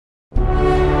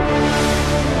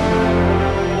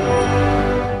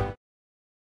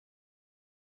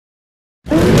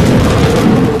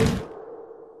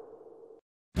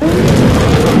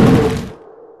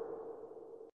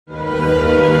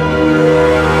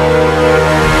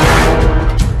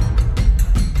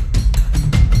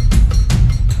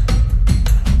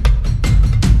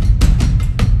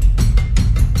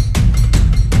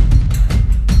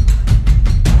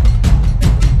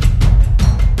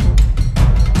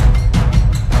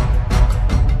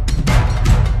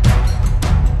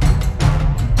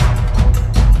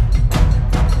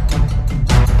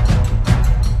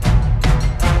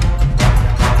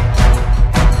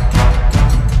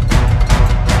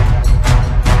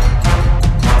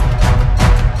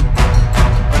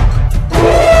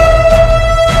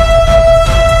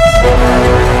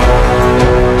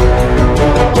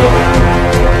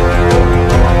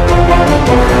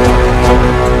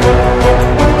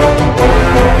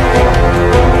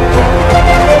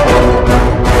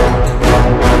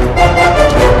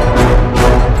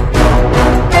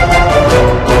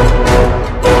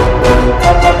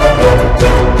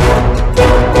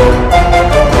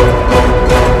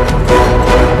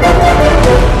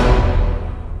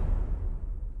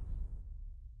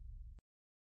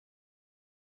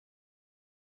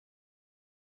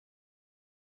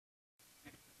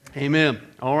Amen.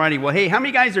 All righty. Well, hey, how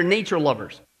many guys are nature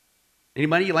lovers?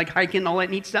 Anybody like hiking, all that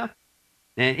neat stuff?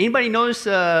 And anybody notice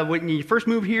when you first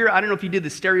moved here, I don't know if you did the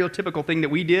stereotypical thing that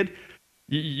we did.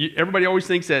 Everybody always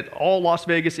thinks that all Las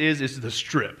Vegas is the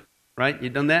Strip, right? You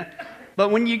done that?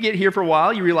 But when you get here for a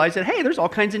while, you realize that, hey, there's all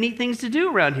kinds of neat things to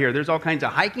do around here. There's all kinds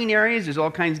of hiking areas. There's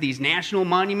all kinds of these national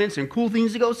monuments and cool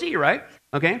things to go see, right?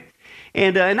 Okay?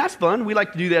 And that's fun. We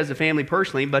like to do that as a family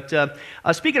personally. But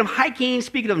speaking of hiking,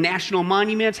 speaking of national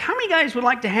monuments, how many guys would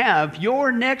like to have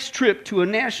your next trip to a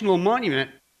national monument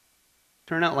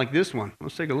turn out like this one?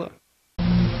 Let's take a look.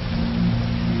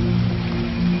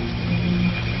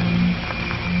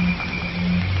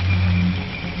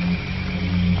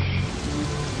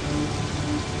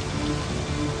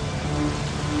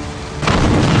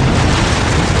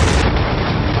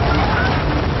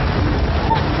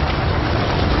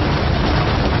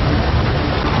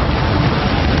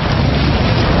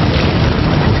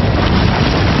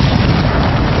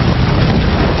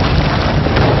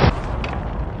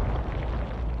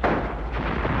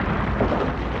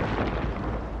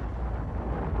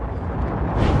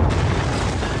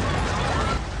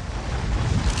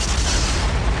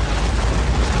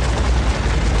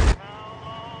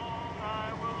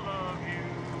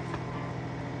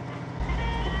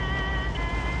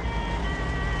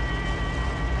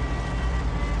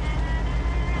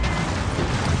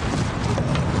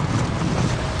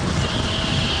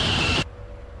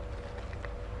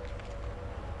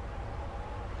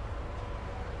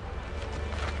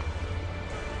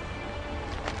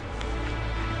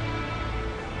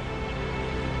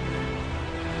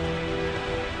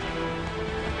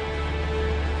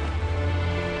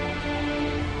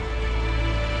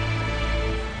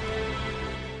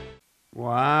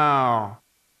 Wow.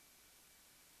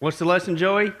 What's the lesson,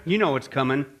 Joey? You know what's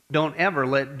coming. Don't ever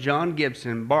let John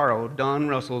Gibson borrow Don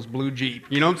Russell's blue Jeep.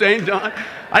 You know what I'm saying, John?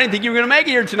 I didn't think you were going to make it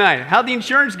here tonight. How'd the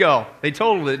insurance go? They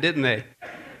totaled it, didn't they?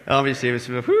 Obviously, it was,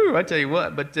 whew, I tell you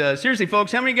what. But seriously,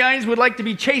 folks, how many guys would like to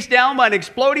be chased down by an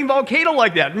exploding volcano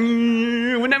like that?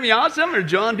 Wouldn't that be awesome? Or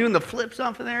John doing the flips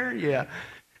off of there? Yeah.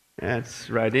 That's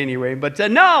right anyway. But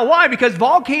no, why? Because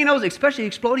volcanoes, especially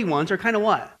exploding ones, are kind of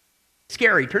what?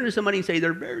 Scary. Turn to somebody and say,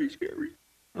 they're very scary.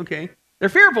 Okay. They're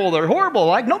fearful. They're horrible.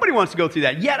 Like, nobody wants to go through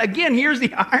that. Yet again, here's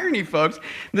the irony, folks.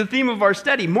 The theme of our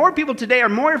study. More people today are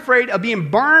more afraid of being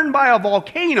burned by a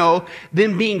volcano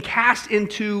than being cast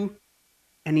into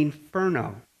an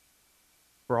inferno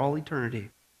for all eternity.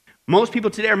 Most people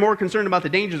today are more concerned about the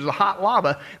dangers of hot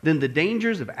lava than the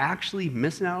dangers of actually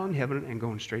missing out on heaven and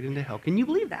going straight into hell. Can you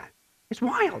believe that? It's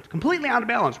wild. Completely out of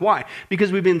balance. Why?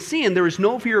 Because we've been seeing there is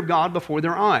no fear of God before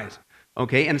their eyes.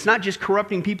 Okay, and it's not just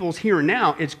corrupting people's here and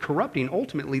now, it's corrupting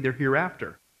ultimately their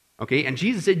hereafter. Okay, and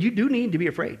Jesus said, you do need to be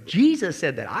afraid. Jesus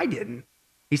said that, I didn't.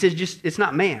 He says, it's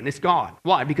not man, it's God.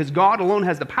 Why? Because God alone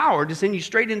has the power to send you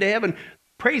straight into heaven.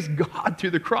 Praise God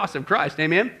through the cross of Christ,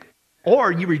 amen? Or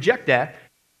you reject that,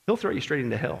 he'll throw you straight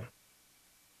into hell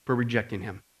for rejecting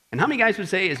him. And how many guys would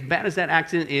say, as bad as that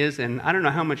accident is, and I don't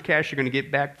know how much cash you're going to get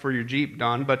back for your Jeep,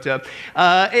 Don, but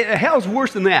hell's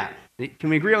worse than that. Can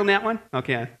we agree on that one?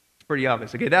 Okay. Pretty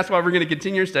obvious. Okay, that's why we're going to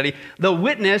continue our study, the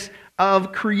witness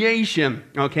of creation.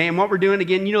 Okay, and what we're doing,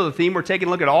 again, you know the theme, we're taking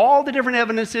a look at all the different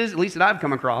evidences, at least that I've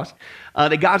come across,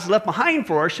 that God's left behind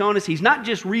for us, showing us he's not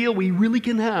just real, we really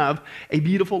can have a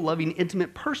beautiful, loving,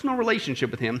 intimate, personal relationship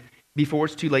with him before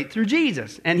it's too late through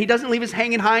Jesus. And he doesn't leave us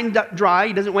hanging high and dry.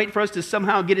 He doesn't wait for us to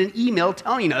somehow get an email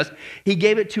telling us. He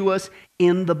gave it to us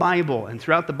in the Bible. And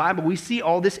throughout the Bible, we see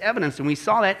all this evidence, and we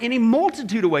saw that in a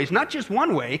multitude of ways, not just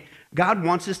one way. God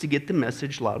wants us to get the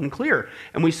message loud and clear.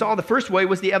 And we saw the first way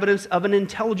was the evidence of an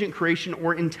intelligent creation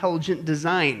or intelligent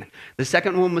design. The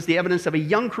second one was the evidence of a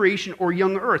young creation or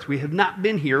young earth. We have not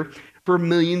been here for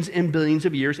millions and billions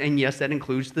of years, and yes, that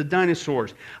includes the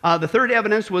dinosaurs. The third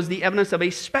evidence was the evidence of a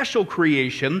special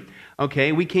creation.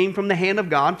 Okay, we came from the hand of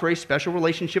God for a special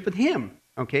relationship with him.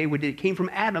 Okay, it came from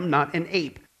Adam, not an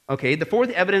ape. Okay, the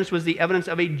fourth evidence was the evidence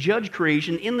of a judge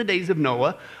creation in the days of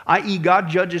Noah, i.e. God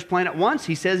judged his planet once.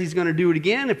 He says he's going to do it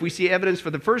again. If we see evidence for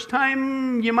the first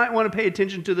time, you might want to pay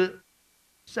attention to the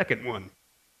second one.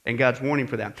 And God's warning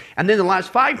for that. And then the last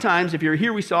 5 times, if you're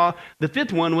here, we saw the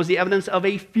fifth one was the evidence of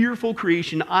a fearful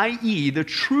creation, i.e. the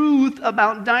truth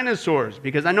about dinosaurs.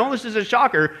 Because I know this is a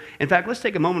shocker. In fact, let's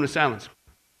take a moment of silence.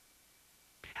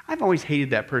 I've always hated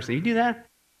that person. You do that?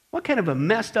 What kind of a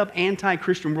messed up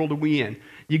anti-Christian world are we in?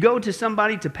 You go to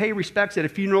somebody to pay respects at a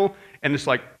funeral, and it's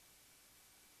like,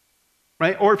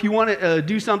 right? Or if you want to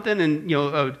do something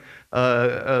and,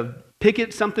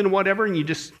 picket something or whatever, and you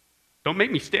just don't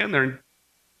make me stand there and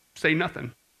say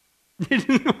nothing.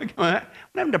 What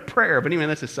happened to prayer? But anyway,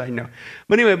 that's a side note.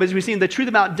 But anyway, but as we've seen, the truth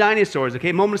about dinosaurs,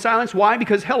 okay? Moment of silence. Why?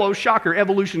 Because, hello, shocker,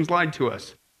 evolution's lied to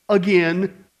us.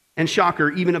 Again, and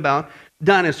shocker, even about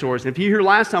dinosaurs. And if you hear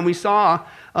last time, we saw,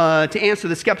 to answer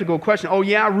the skeptical question, oh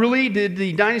yeah, really? Did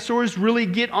the dinosaurs really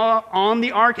get on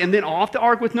the ark and then off the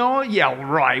ark with Noah? Yeah,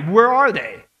 right. Where are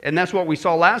they? And that's what we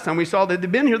saw last time. We saw that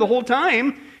they've been here the whole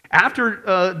time.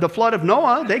 After the flood of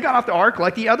Noah, they got off the ark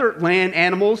like the other land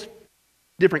animals,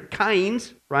 different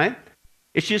kinds, right?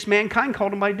 It's just mankind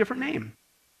called them by a different name,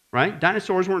 right?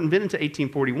 Dinosaurs weren't invented until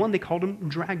 1841. They called them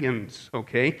dragons,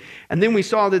 okay? And then we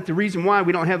saw that the reason why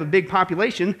we don't have a big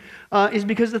population is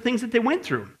because of the things that they went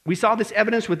through. We saw this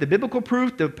evidence with the biblical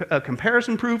proof, the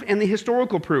comparison proof, and the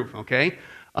historical proof, okay?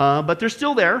 But they're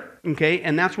still there, okay?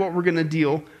 And that's what we're going to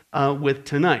deal with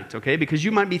tonight, okay? Because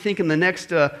you might be thinking the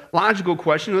next logical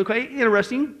question, okay,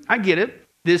 interesting, I get it.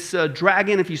 This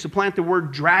dragon, if you supplant the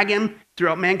word dragon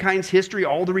throughout mankind's history,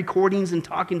 all the recordings and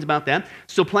talkings about that,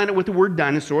 supplant it with the word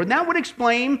dinosaur, that would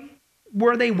explain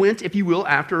where they went, if you will,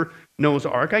 after Noah's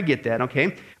Ark. I get that,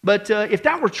 okay? But if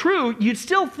that were true, you'd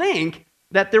still think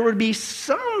that there would be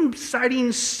some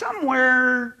sightings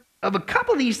somewhere of a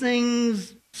couple of these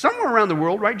things somewhere around the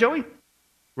world, right, Joey?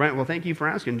 Right, well, thank you for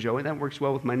asking, Joey. That works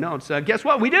well with my notes. Guess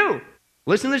what? We do.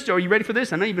 Listen to this, Joey. Are you ready for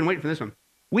this? I know you've been waiting for this one.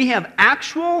 We have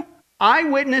actual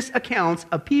eyewitness accounts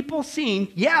of people seeing,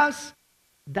 yes,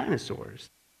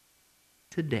 dinosaurs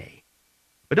today.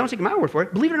 But don't take my word for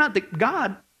it. Believe it or not, that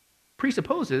God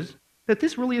presupposes that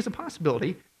this really is a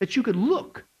possibility, that you could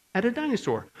look at a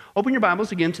dinosaur. Open your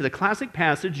Bibles again to the classic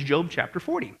passage, Job chapter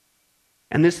 40.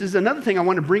 And this is another thing I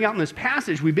want to bring out in this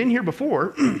passage. We've been here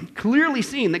before, clearly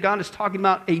seeing that God is talking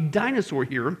about a dinosaur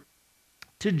here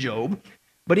to Job,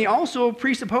 but he also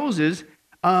presupposes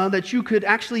that you could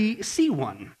actually see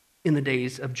one in the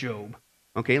days of Job.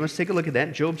 Okay, let's take a look at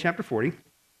that. Job chapter 40.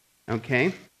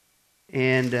 Okay,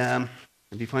 and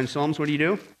if you find Psalms, what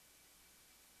do?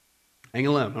 Hang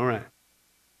 11. All right.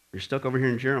 You're stuck over here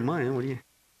in Jeremiah. What do you...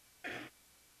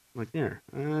 Like there.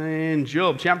 In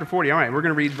Job chapter 40. All right, we're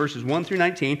going to read verses 1 through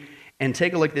 19 and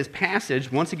take a look at this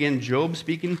passage. Once again, God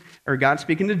speaking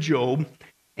to Job.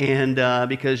 And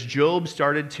because Job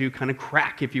started to kind of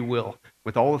crack, if you will,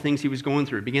 with all the things he was going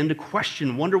through. Began to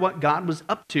question, wonder what God was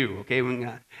up to. Okay,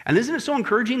 and isn't it so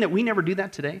encouraging that we never do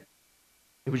that today?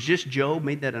 It was just Job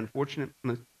made that unfortunate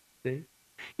mistake.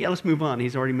 Yeah, let's move on.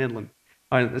 He's already meddling.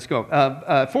 All right, let's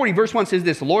go. 40 verse 1 says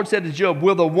this, the Lord said to Job,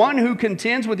 will the one who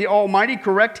contends with the Almighty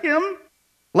correct him?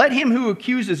 Let him who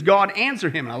accuses God answer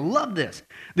him. And I love this.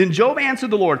 Then Job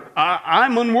answered the Lord,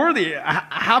 I'm unworthy.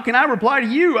 How can I reply to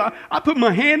you? I put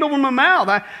my hand over my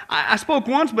mouth. I spoke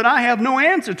once, but I have no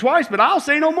answer. Twice, but I'll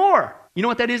say no more. You know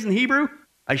what that is in Hebrew?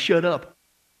 I shut up.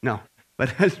 No,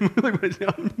 but that's really what it's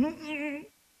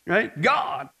right?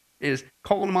 God is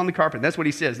calling him on the carpet. That's what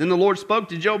he says. Then the Lord spoke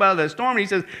to Job out of the storm, and he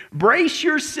says, brace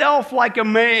yourself like a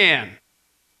man.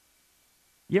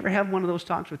 You ever have one of those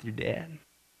talks with your dad?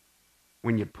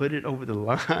 When you put it over the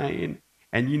line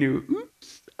and you knew,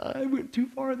 oops, I went too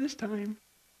far this time.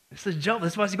 It says, Job,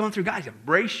 that's what he's going through. Guys,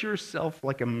 brace yourself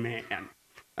like a man.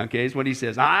 Okay, is what he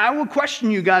says. I will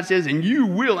question you, God says, and you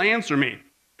will answer me.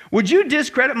 Would you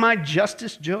discredit my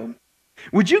justice, Job?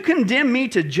 Would you condemn me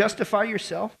to justify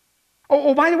yourself?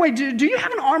 Oh, by the way, do you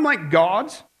have an arm like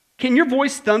God's? Can your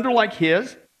voice thunder like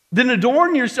his? Then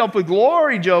adorn yourself with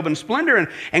glory, Job, and splendor,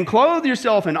 and clothe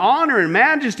yourself in honor and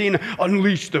majesty, and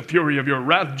unleash the fury of your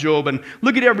wrath, Job, and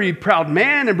look at every proud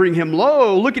man and bring him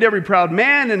low. Look at every proud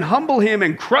man and humble him,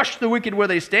 and crush the wicked where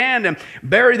they stand, and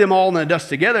bury them all in the dust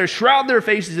together, shroud their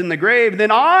faces in the grave.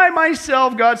 Then I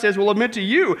myself, God says, will admit to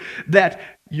you that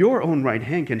your own right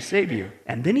hand can save you.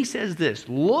 And then he says this,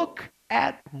 look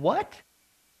at what?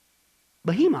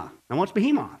 Behemoth. Now what's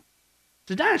Behemoth?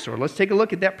 It's a dinosaur. Let's take a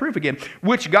look at that proof again.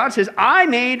 Which God says, I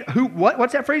made,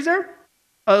 what's that phrase there?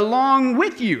 Along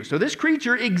with you. So this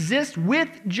creature exists with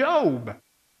Job.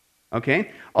 Okay?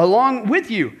 Along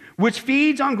with you, which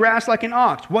feeds on grass like an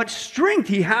ox. What strength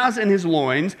he has in his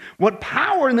loins. What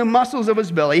power in the muscles of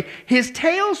his belly. His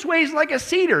tail sways like a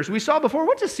cedar. As we saw before,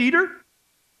 what's a cedar?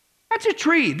 That's a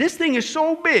tree. This thing is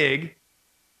so big,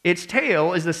 its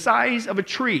tail is the size of a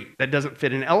tree. That doesn't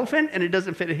fit an elephant, and it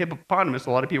doesn't fit a hippopotamus.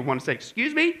 A lot of people want to say,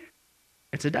 excuse me?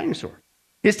 It's a dinosaur.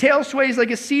 His tail sways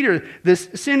like a cedar. The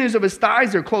sinews of his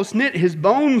thighs are close-knit. His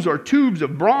bones are tubes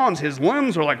of bronze. His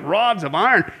limbs are like rods of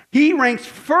iron. He ranks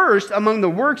first among the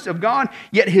works of God,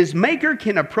 yet his maker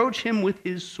can approach him with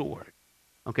his sword.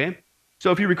 Okay?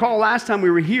 So if you recall last time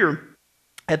we were here,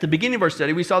 at the beginning of our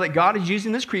study, we saw that God is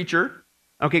using this creature,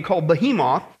 okay, called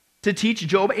Behemoth, to teach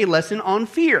Job a lesson on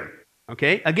fear.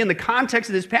 Okay? Again, the context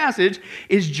of this passage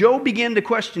is Job began to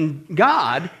question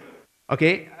God,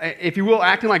 okay? If you will,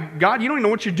 acting like, God, you don't even know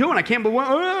what you're doing. I can't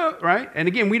believe, right? And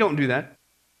again, we don't do that.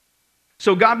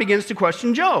 So God begins to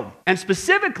question Job. And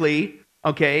specifically,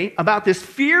 okay, about this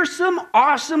fearsome,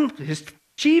 awesome, his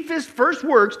chiefest first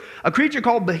works, a creature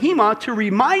called Behemoth, to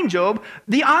remind Job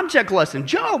the object lesson.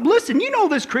 Job, listen, you know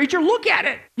this creature. Look at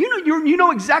it. You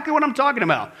know exactly what I'm talking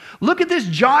about. Look at this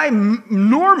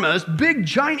ginormous, big,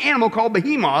 giant animal called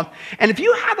Behemoth. And if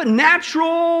you have a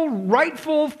natural,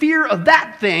 rightful fear of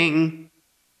that thing,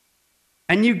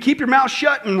 and you keep your mouth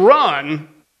shut and run,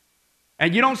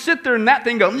 and you don't sit there and that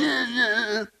thing go,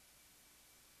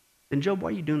 then Job, why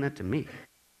are you doing that to me?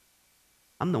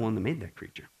 I'm the one that made that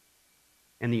creature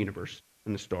and the universe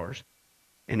and the stars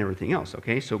and everything else,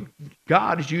 okay? So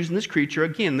God is using this creature,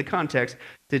 again, in the context,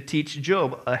 to teach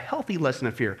Job a healthy lesson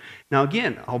of fear. Now,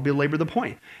 again, I'll belabor the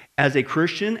point. As a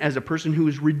Christian, as a person who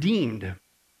is redeemed,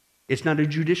 it's not a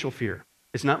judicial fear.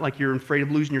 It's not like you're afraid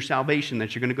of losing your salvation,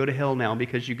 that you're going to go to hell now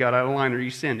because you got out of line or you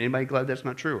sinned. Anybody glad that's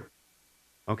not true?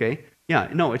 Okay? Yeah,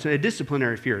 no, it's a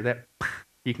disciplinary fear that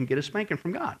you can get a spanking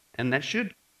from God, and that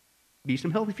should be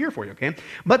some healthy fear for you, okay?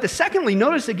 But secondly,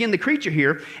 notice again the creature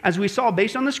here, as we saw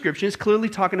based on the scripture, is clearly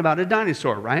talking about a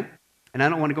dinosaur, right? And I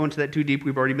don't want to go into that too deep.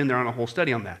 We've already been there on a whole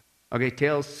study on that. Okay,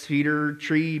 tail, cedar,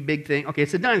 tree, big thing. Okay,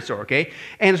 it's a dinosaur, okay?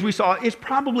 And as we saw, it's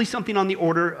probably something on the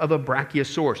order of a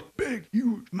brachiosaurus. Big,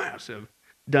 huge, massive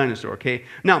dinosaur, okay?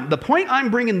 Now, the point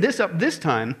I'm bringing this up this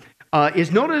time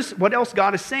is notice what else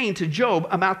God is saying to Job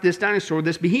about this dinosaur,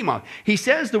 this behemoth. He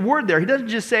says the word there. He doesn't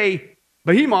just say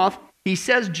behemoth. He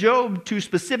says Job to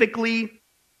specifically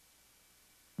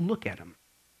look at him.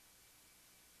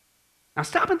 Now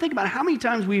stop and think about how many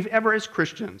times we've ever, as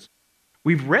Christians,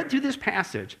 we've read through this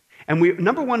passage and we,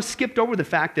 number one, skipped over the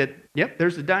fact that, yep,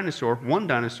 there's a dinosaur, one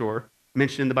dinosaur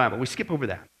mentioned in the Bible. We skip over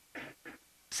that.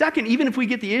 Second, even if we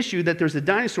get the issue that there's a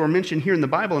dinosaur mentioned here in the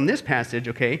Bible in this passage,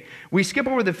 okay, we skip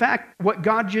over the fact what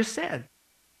God just said.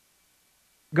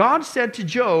 God said to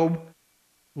Job,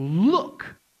 look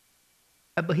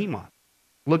at Behemoth.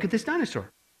 Look at this dinosaur,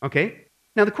 okay?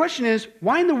 Now the question is,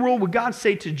 why in the world would God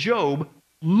say to Job,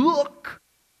 look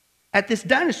at this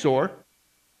dinosaur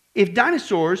if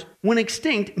dinosaurs went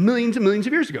extinct millions and millions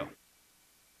of years ago,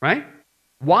 right?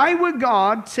 Why would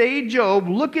God say, Job,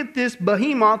 look at this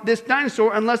behemoth, this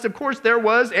dinosaur, unless, of course, there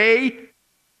was a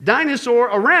dinosaur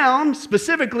around,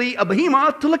 specifically a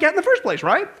behemoth, to look at in the first place,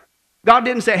 right? God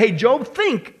didn't say, hey, Job,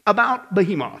 think about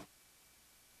behemoth.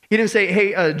 He didn't say,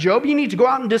 hey, Job, you need to go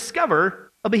out and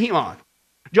discover a behemoth.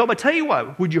 Job, I tell you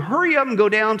what, would you hurry up and go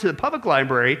down to the public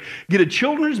library, get a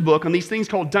children's book on these things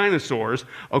called dinosaurs,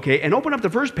 okay, and open up the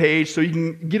first page so you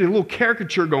can get a little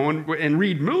caricature going and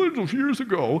read millions of years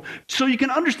ago so you can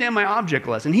understand my object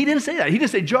lesson. He didn't say that. He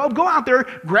didn't say, Job, go out there,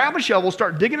 grab a shovel,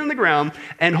 start digging in the ground,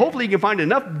 and hopefully you can find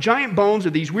enough giant bones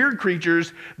of these weird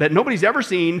creatures that nobody's ever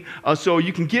seen so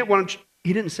you can get one.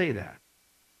 He didn't say that.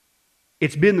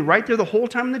 It's been right there the whole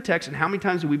time in the text, and how many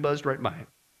times have we buzzed right by it?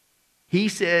 He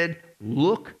said,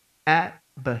 look at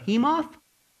Behemoth,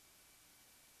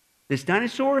 this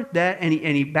dinosaur, that, and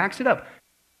he backs it up,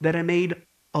 that I made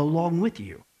along with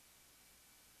you,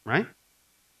 right?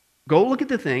 Go look at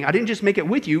the thing. I didn't just make it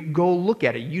with you. Go look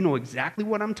at it. You know exactly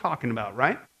what I'm talking about,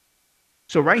 right?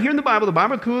 So right here in the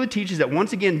Bible clearly teaches that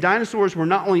once again, dinosaurs were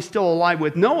not only still alive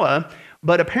with Noah,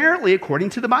 but apparently, according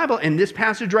to the Bible, in this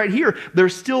passage right here, they're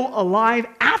still alive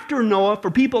after Noah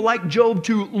for people like Job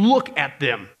to look at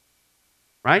them.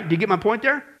 Right? Do you get my point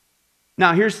there?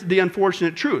 Now, here's the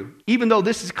unfortunate truth. Even though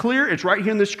this is clear, it's right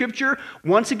here in the scripture,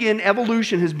 once again,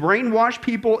 evolution has brainwashed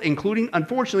people, including,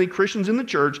 unfortunately, Christians in the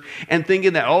church, and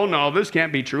thinking that, oh, no, this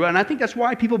can't be true. And I think that's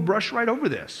why people brush right over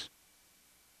this.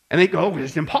 And they go, oh,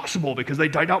 it's impossible because they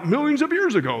died out millions of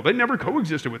years ago. They never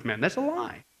coexisted with men. That's a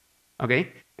lie.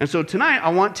 Okay? And so tonight, I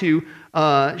want to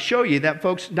show you that,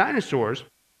 folks, dinosaurs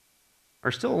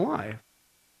are still alive.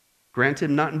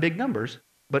 Granted, not in big numbers,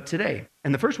 but today.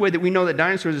 And the first way that we know that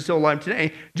dinosaurs are still alive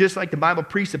today, just like the Bible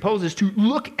presupposes to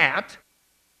look at,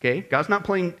 okay, God's not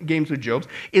playing games with Job,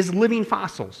 is living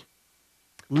fossils.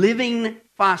 Living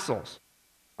fossils.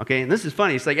 Okay, and this is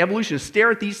funny. It's like evolutionists stare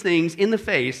at these things in the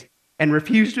face and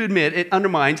refuse to admit it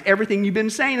undermines everything you've been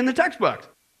saying in the textbooks.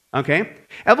 Okay?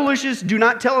 Evolutionists do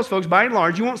not tell us, folks, by and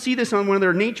large, you won't see this on one of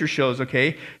their nature shows,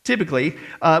 okay, typically,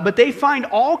 but they find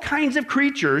all kinds of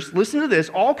creatures, listen to this,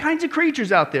 all kinds of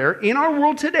creatures out there in our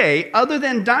world today, other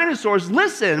than dinosaurs,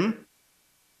 listen,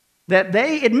 that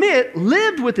they admit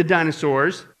lived with the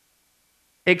dinosaurs,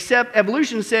 except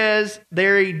evolution says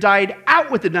they died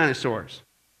out with the dinosaurs.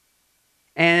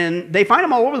 And they find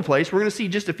them all over the place. We're going to see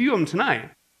just a few of them tonight.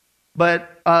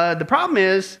 But the problem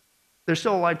is, they're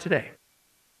still alive today.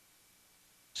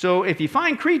 So if you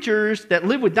find creatures that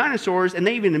live with dinosaurs and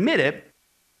they even admit it,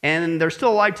 and they're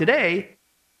still alive today,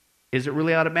 is it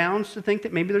really out of bounds to think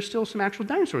that maybe there's still some actual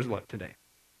dinosaurs left today?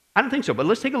 I don't think so, but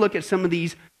let's take a look at some of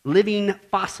these living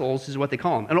fossils, is what they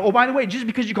call them. And oh, by the way, just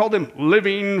because you call them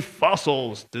living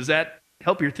fossils, does that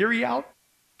help your theory out?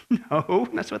 No,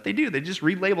 that's what they do. They just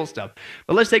relabel stuff.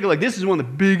 But let's take a look. This is one of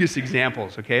the biggest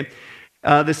examples, okay?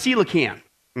 The coelacanth,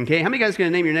 okay? How many guys are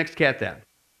going to name your next cat that?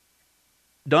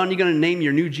 Don, you going to name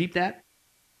your new Jeep that?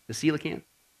 The coelacanth?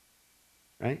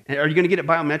 Right? Are you going to get it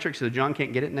biometric so that John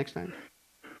can't get it next time?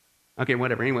 Okay,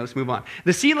 whatever. Anyway, let's move on.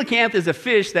 The coelacanth is a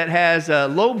fish that has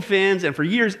lobe fins, and for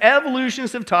years,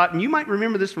 evolutionists have taught, and you might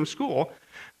remember this from school,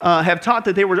 have taught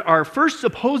that they were our first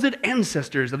supposed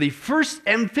ancestors of the first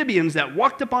amphibians that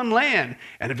walked upon land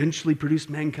and eventually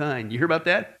produced mankind. You hear about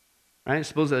that? Right?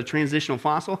 Suppose a transitional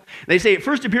fossil. They say it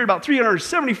first appeared about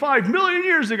 375 million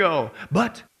years ago,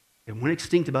 but it went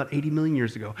extinct about 80 million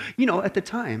years ago. You know, at the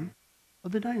time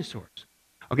of the dinosaurs.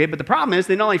 Okay, but the problem is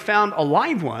they not only found a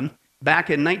live one back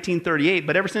in 1938,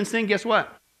 but ever since then, guess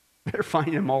what? They're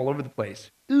finding them all over the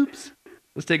place. Oops.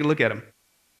 Let's take a look at them.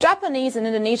 Japanese and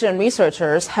Indonesian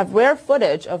researchers have rare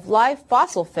footage of live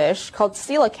fossil fish called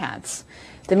coelacanths.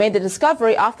 They made the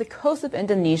discovery off the coast of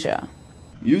Indonesia.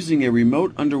 Using a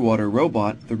remote underwater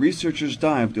robot, the researchers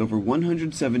dived over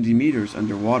 170 meters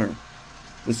underwater.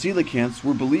 The coelacanths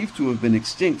were believed to have been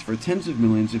extinct for tens of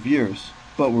millions of years,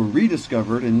 but were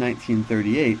rediscovered in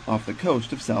 1938 off the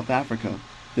coast of South Africa.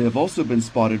 They have also been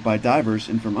spotted by divers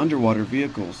and from underwater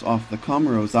vehicles off the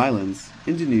Comoros Islands,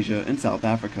 Indonesia, and South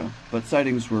Africa, but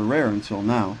sightings were rare until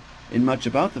now, and much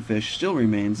about the fish still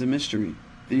remains a mystery.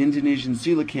 The Indonesian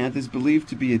coelacanth is believed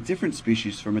to be a different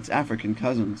species from its African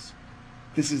cousins.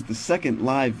 This is the second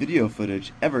live video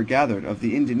footage ever gathered of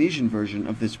the Indonesian version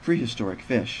of this prehistoric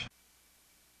fish.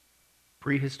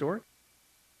 Prehistoric?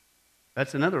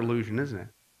 That's another illusion, isn't it?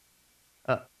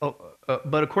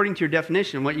 But according to your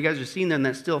definition, what you guys are seeing in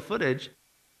that still footage,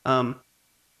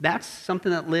 that's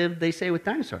something that lived, they say, with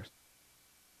dinosaurs.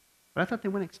 But I thought they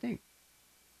went extinct.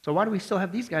 So why do we still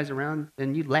have these guys around?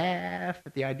 And you laugh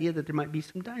at the idea that there might be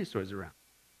some dinosaurs around.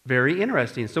 Very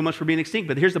interesting. So much for being extinct.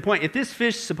 But here's the point. If this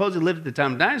fish supposedly lived at the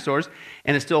time of dinosaurs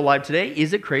and is still alive today,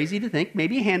 is it crazy to think,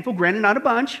 maybe a handful, granted not a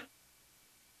bunch,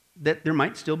 that there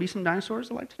might still be some dinosaurs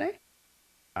alive today?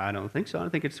 I don't think so. I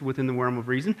don't think it's within the realm of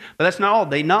reason. But that's not all.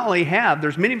 They not only have,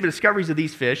 there's many discoveries of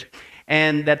these fish,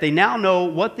 and that they now know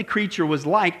what the creature was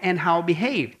like and how it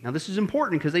behaved. Now, this is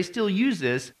important because they still use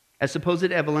this as supposed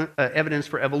evidence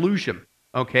for evolution.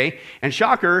 Okay? And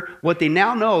shocker, what they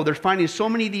now know, they're finding so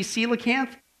many of these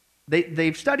coelacanth,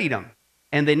 they've studied them.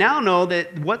 And they now know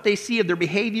that what they see of their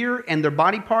behavior and their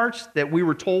body parts that we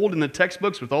were told in the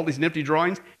textbooks with all these nifty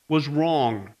drawings was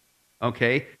wrong.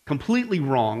 Okay? Completely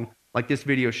wrong. Like this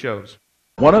video shows.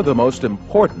 One of the most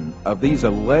important of these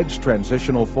alleged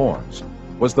transitional forms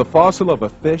was the fossil of a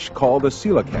fish called a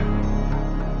coelacanth.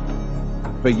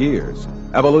 For years,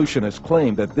 evolutionists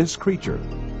claimed that this creature,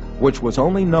 which was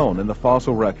only known in the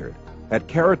fossil record, had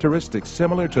characteristics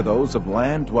similar to those of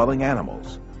land-dwelling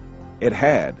animals. It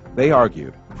had, they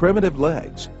argued, primitive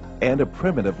legs and a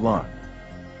primitive lung.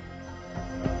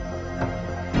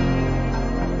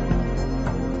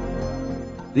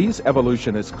 These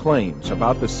evolutionists' claims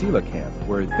about the coelacanth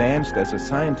were advanced as a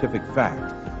scientific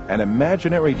fact, and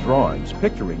imaginary drawings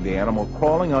picturing the animal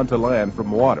crawling onto land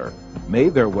from water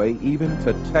made their way even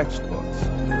to textbooks.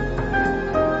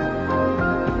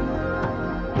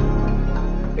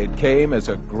 It came as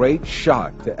a great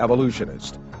shock to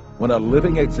evolutionists when a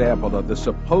living example of the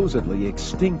supposedly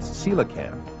extinct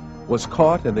coelacanth was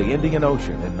caught in the Indian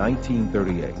Ocean in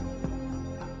 1938.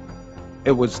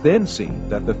 It was then seen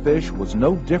that the fish was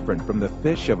no different from the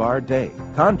fish of our day.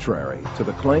 Contrary to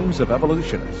the claims of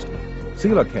evolutionists,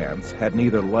 coelacanths had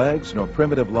neither legs nor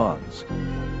primitive lungs.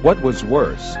 What was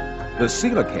worse, the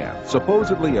coelacanth,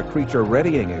 supposedly a creature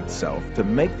readying itself to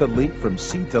make the leap from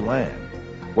sea to land,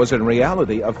 was in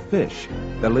reality a fish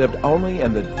that lived only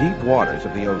in the deep waters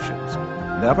of the oceans,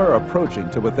 never approaching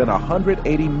to within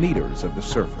 180 meters of the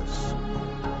surface.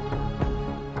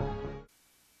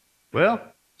 Well,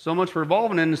 so much for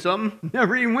evolving into something.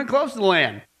 Never even went close to the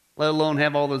land, let alone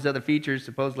have all those other features,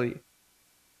 supposedly.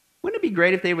 Wouldn't it be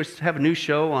great if they would have a new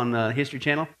show on the History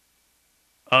Channel?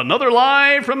 Another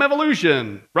Live from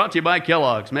Evolution, brought to you by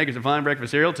Kellogg's, makers of fine breakfast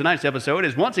cereal. Tonight's episode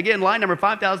is once again line number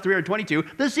 5322,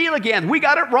 the coelacanth. We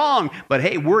got it wrong, but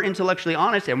hey, we're intellectually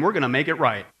honest and we're going to make it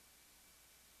right.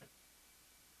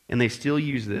 And they still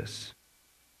use this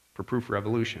for proof for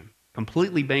evolution.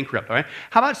 Completely bankrupt, all right?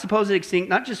 How about supposed extinct,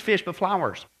 not just fish, but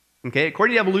flowers? Okay,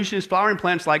 according to evolutionists, flowering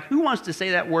plants like, who wants to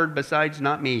say that word besides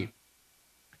not me?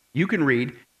 You can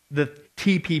read the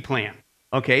TP plant.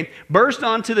 Okay, burst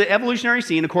onto the evolutionary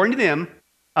scene, according to them,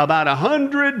 about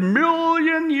 100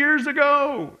 million years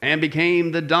ago and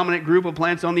became the dominant group of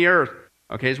plants on the earth.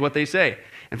 Okay, is what they say.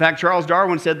 In fact, Charles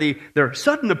Darwin said their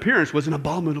sudden appearance was an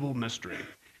abominable mystery.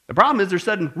 The problem is their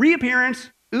sudden reappearance,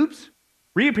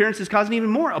 reappearance is causing even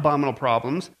more abominable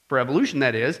problems for evolution,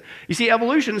 that is. You see,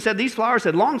 evolution said these flowers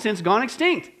had long since gone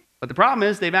extinct. But the problem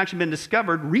is they've actually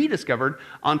been rediscovered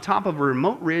on top of a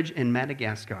remote ridge in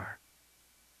Madagascar.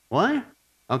 What?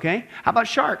 Okay. How about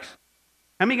sharks?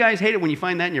 How many guys hate it when you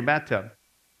find that in your bathtub?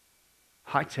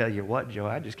 I tell you what, Joe,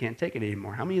 I just can't take it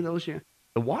anymore. How many of those you...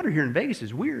 The water here in Vegas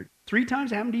is weird. 3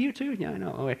 times it happened to you too? Yeah, I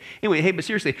know. Okay. Anyway, hey, but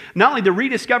seriously, not only the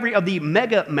rediscovery of the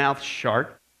mega mouth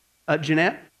shark,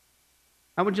 Jeanette,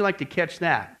 how would you like to catch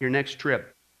that your next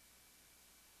trip?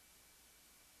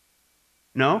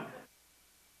 No?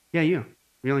 Yeah, you.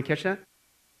 You only catch that?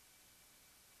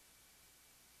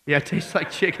 Yeah, it tastes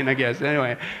like chicken, I guess.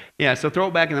 Anyway, yeah, so throw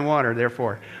it back in the water,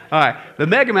 therefore. All right, the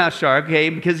megamouth shark, okay,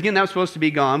 because again, that was supposed to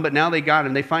be gone, but now they got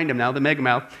him. They find him now, the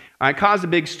megamouth. All right, caused a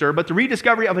big stir, but the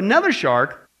rediscovery of another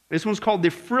shark, this one's called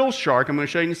the frill shark, I'm going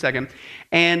to show you in a second,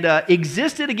 and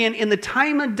existed again in the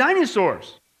time of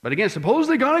dinosaurs. But again,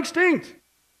 supposedly gone extinct.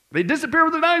 They disappeared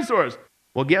with the dinosaurs.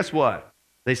 Well, guess what?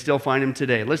 They still find him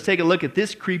today. Let's take a look at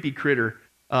this creepy critter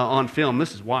on film.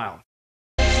 This is wild.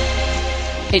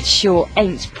 It sure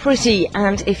ain't pretty,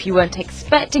 and if you weren't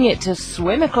expecting it to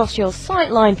swim across your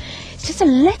sightline, it's just a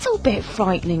little bit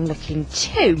frightening looking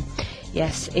too.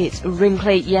 Yes, it's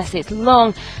wrinkly, yes, it's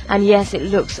long, and yes, it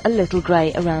looks a little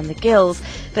grey around the gills.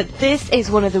 But this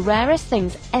is one of the rarest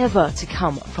things ever to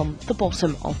come from the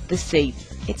bottom of the sea.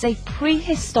 It's a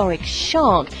prehistoric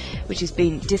shark, which has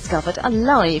been discovered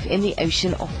alive in the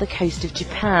ocean off the coast of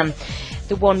Japan.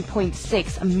 The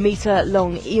 1.6 metre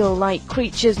long eel-like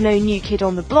creature's no new kid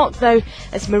on the block though,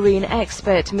 as marine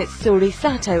expert Mitsuri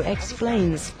Sato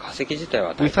explains.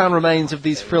 We found remains of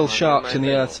these frill sharks in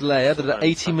the Earth's layer that are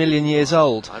 80 million years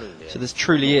old, so this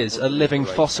truly is a living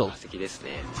fossil.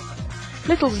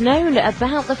 Little's known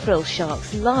about the frill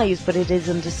sharks' lives, but it is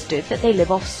understood that they live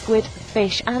off squid,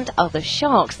 fish and other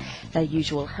sharks. Their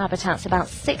usual habitat's about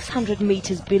 600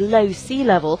 metres below sea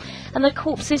level, and the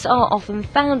corpses are often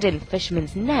found in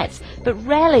fishermen's nets, but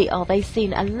rarely are they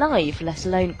seen alive, let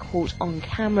alone caught on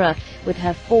camera. With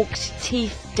her forked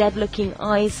teeth, dead-looking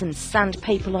eyes and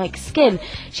sandpaper-like skin,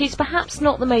 she's perhaps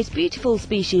not the most beautiful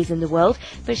species in the world,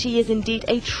 but she is indeed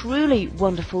a truly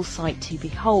wonderful sight to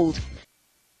behold.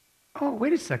 Oh,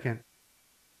 wait a second.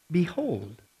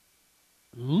 Behold,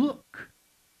 look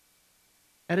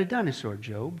at a dinosaur,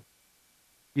 Job.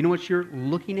 You know what you're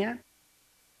looking at?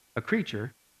 A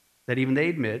creature that even they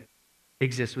admit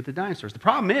exists with the dinosaurs. The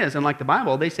problem is, unlike the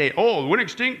Bible, they say, oh, it went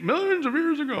extinct millions of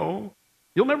years ago.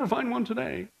 You'll never find one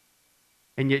today.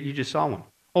 And yet you just saw one.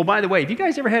 Oh, by the way, have you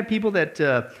guys ever had people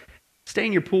that stay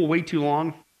in your pool way too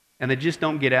long and they just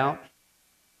don't get out?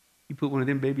 You put one of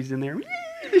them babies in there,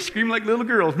 they scream like little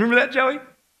girls. Remember that, Joey?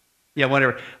 Yeah,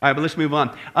 whatever. All right, but let's move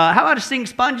on. How about extinct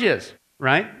sponges,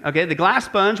 right? Okay, the glass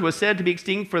sponge was said to be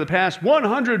extinct for the past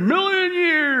 100 million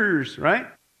years, right?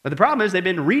 But the problem is they've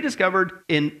been rediscovered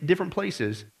in different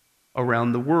places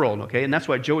around the world, okay? And that's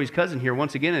why Joey's cousin here,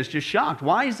 once again, is just shocked.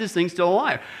 Why is this thing still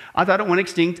alive? I thought it went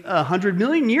extinct 100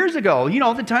 million years ago, you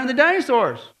know, at the time of the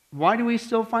dinosaurs. Why do we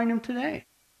still find them today?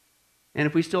 And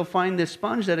if we still find this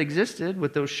sponge that existed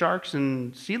with those sharks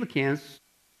and coelacanths,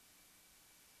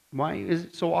 why is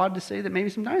it so odd to say that maybe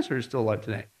some dinosaurs are still alive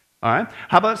today? All right.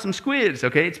 How about some squids?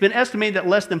 Okay, it's been estimated that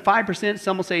less than 5%,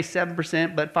 some will say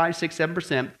 7%, but 5, 6,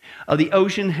 7% of the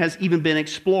ocean has even been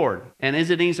explored. And is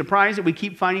it any surprise that we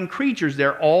keep finding creatures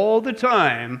there all the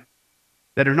time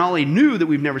that are not only new that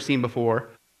we've never seen before,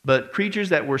 but creatures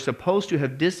that were supposed to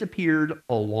have disappeared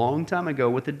a long time ago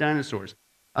with the dinosaurs,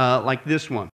 like this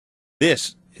one.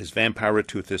 This is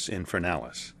Vampiroteuthis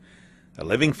infernalis, a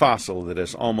living fossil that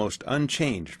is almost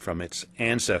unchanged from its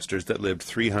ancestors that lived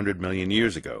 300 million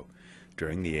years ago,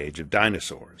 during the age of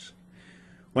dinosaurs.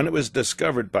 When it was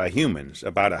discovered by humans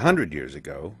about 100 years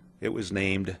ago, it was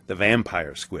named the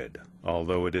vampire squid,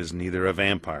 although it is neither a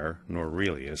vampire nor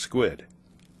really a squid.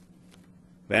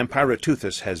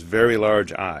 Vampiroteuthis has very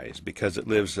large eyes because it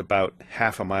lives about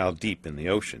half a mile deep in the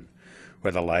ocean,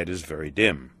 where the light is very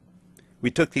dim. We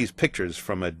took these pictures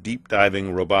from a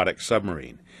deep-diving robotic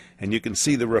submarine, and you can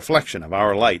see the reflection of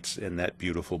our lights in that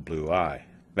beautiful blue eye.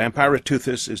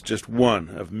 Vampiroteuthis is just one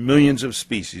of millions of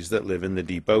species that live in the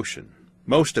deep ocean,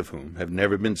 most of whom have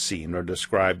never been seen or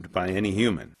described by any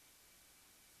human.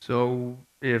 So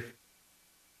if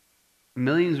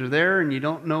millions are there and you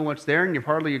don't know what's there and you've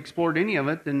hardly explored any of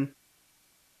it, then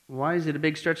why is it a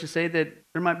big stretch to say that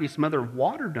there might be some other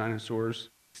water dinosaurs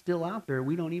still out there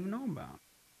we don't even know about?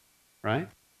 Right?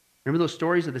 Remember those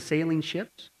stories of the sailing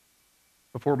ships?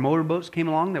 Before motorboats came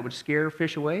along that would scare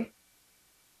fish away?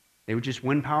 They would just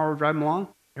wind power drive them along?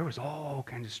 There was all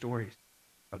kinds of stories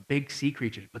of big sea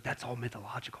creatures, but that's all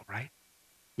mythological, right?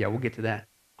 Yeah, we'll get to that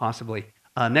possibly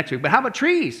next week. But how about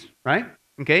trees, right?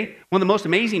 Okay, one of the most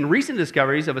amazing recent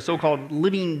discoveries of a so-called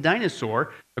living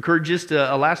dinosaur occurred just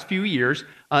last few years.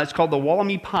 It's called the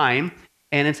Wollemi pine,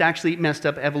 and it's actually messed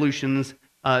up evolution's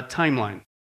timeline.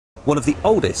 One of the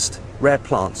oldest rare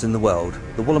plants in the world,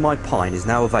 the Wollemi pine is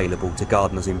now available to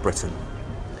gardeners in Britain.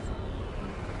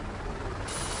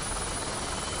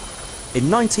 In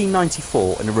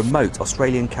 1994, in a remote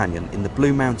Australian canyon in the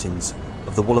Blue Mountains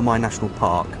of the Wollemi National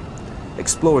Park,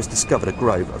 explorers discovered a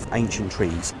grove of ancient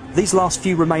trees. These last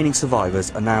few remaining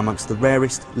survivors are now amongst the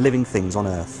rarest living things on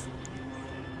Earth.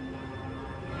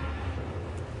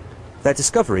 Their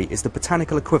discovery is the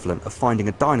botanical equivalent of finding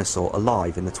a dinosaur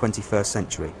alive in the 21st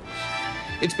century.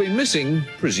 It's been missing,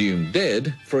 presumed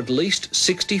dead, for at least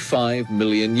 65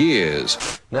 million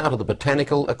years. Now to the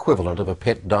botanical equivalent of a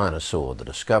pet dinosaur, the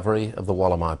discovery of the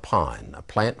Wollemi pine, a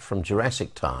plant from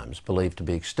Jurassic times believed to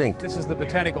be extinct. This is the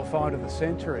botanical find of the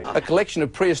century. A collection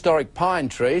of prehistoric pine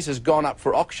trees has gone up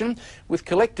for auction, with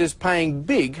collectors paying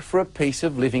big for a piece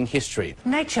of living history.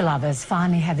 Nature lovers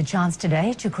finally had the chance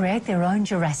today to create their own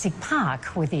Jurassic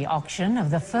Park with the auction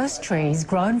of the first trees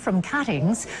grown from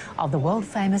cuttings of the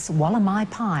world-famous Wollemi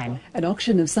pine. An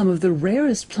auction of some of the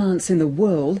rarest plants in the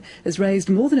world has raised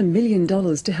more than $1 million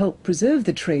to help preserve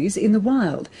the trees in the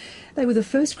wild. They were the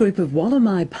first group of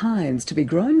Wollemi pines to be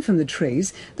grown from the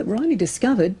trees that were only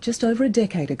discovered just over a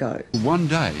decade ago. One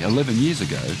day, 11 years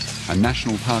ago, a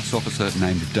National Parks officer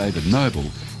named David Noble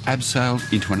abseiled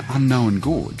into an unknown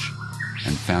gorge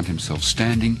and found himself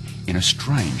standing in a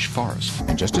strange forest.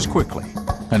 And just as quickly,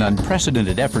 an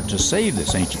unprecedented effort to save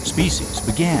this ancient species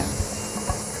began.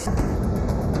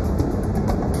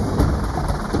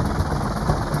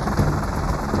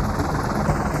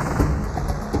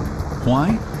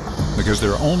 Why? Because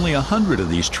there are only 100 of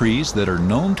these trees that are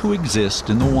known to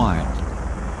exist in the wild.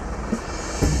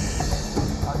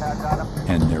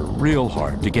 And they're real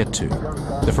hard to get to.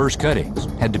 The first cuttings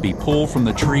had to be pulled from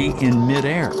the tree in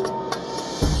midair.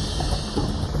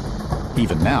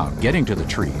 Even now, getting to the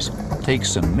trees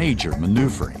takes some major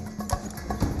maneuvering.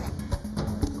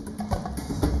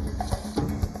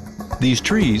 These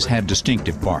trees have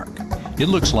distinctive bark. It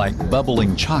looks like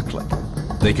bubbling chocolate.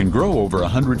 They can grow over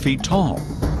 100 feet tall,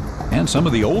 and some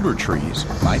of the older trees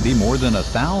might be more than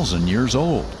 1,000 years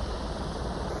old.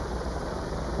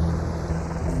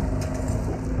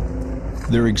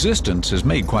 Their existence has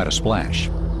made quite a splash.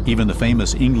 Even the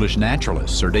famous English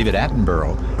naturalist Sir David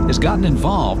Attenborough has gotten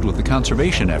involved with the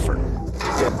conservation effort.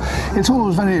 It's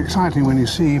always very exciting when you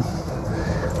see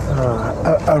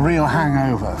a real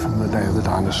hangover from the day of the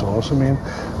dinosaurs. I mean,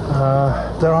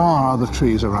 there are other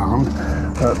trees around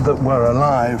that were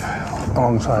alive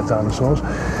alongside dinosaurs,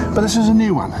 but this is a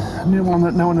new one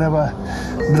that no one ever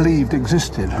believed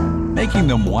existed. Making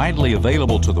them widely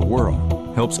available to the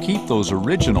world helps keep those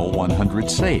original 100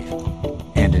 safe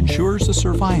and ensures the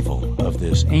survival of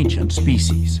this ancient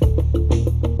species.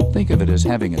 Think of it as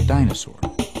having a dinosaur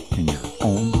in your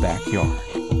own backyard.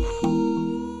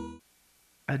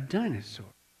 A dinosaur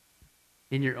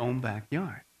in your own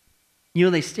backyard. You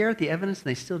know, they stare at the evidence and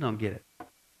they still don't get it.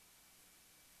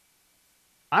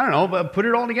 I don't know, but put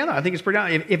it all together. I think it's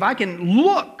pretty. If I can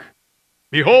look,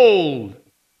 behold,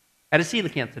 at a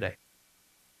coelacanth today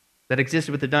that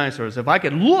existed with the dinosaurs, if I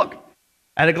could look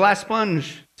at a glass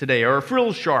sponge today, or a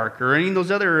frill shark, or any of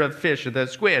those other fish, or the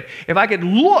squid, if I could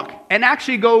look and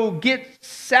actually go get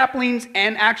saplings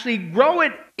and actually grow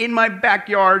it in my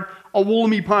backyard, a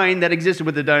Wollemi pine that existed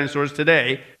with the dinosaurs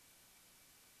today,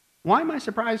 why am I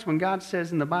surprised when God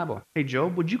says in the Bible, hey,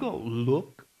 Job, would you go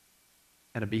look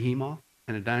at a behemoth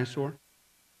and a dinosaur?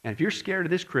 And if you're scared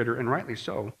of this critter, and rightly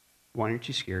so, why aren't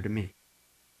you scared of me?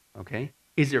 Okay?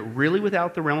 Is it really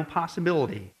without the realm of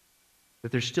possibility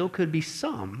that there still could be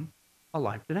some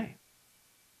alive today?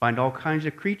 Find all kinds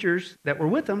of creatures that were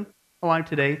with them alive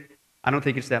today. I don't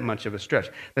think it's that much of a stretch.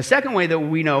 The second way that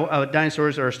we know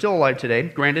dinosaurs are still alive today,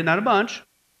 granted not a bunch,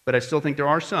 but I still think there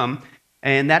are some,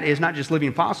 and that is not just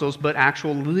living fossils, but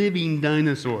actual living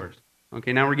dinosaurs.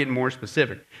 Okay, now we're getting more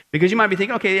specific. Because you might be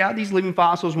thinking, okay, yeah, these living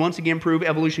fossils once again prove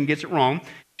evolution gets it wrong.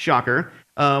 Shocker.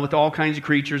 With all kinds of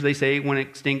creatures, they say, went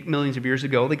extinct millions of years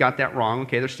ago. They got that wrong.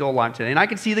 Okay, they're still alive today. And I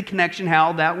can see the connection,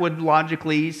 how that would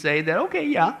logically say that, okay,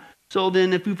 yeah, So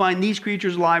then if we find these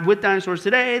creatures alive with dinosaurs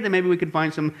today, then maybe we could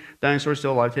find some dinosaurs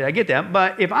still alive today. I get that.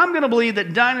 But if I'm going to believe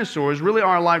that dinosaurs really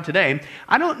are alive today,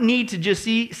 I don't need to just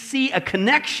see a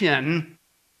connection.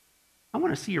 I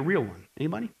want to see a real one.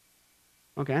 Anybody?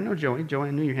 Okay, I know Joey. Joey,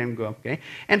 I knew your hand would go up, okay?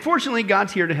 And fortunately,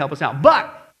 God's here to help us out.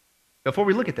 But before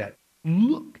we look at that,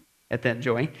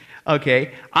 Joey.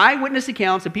 Okay, eyewitness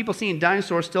accounts of people seeing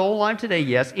dinosaurs still alive today,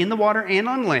 yes, in the water and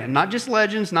on land. Not just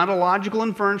legends, not a logical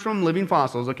inference from living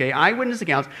fossils, okay? Eyewitness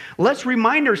accounts. Let's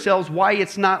remind ourselves why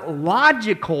it's not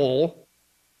logical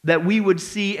that we would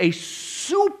see a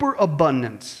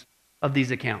superabundance of these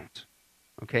accounts,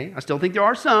 okay? I still think there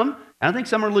are some, and I think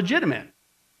some are legitimate.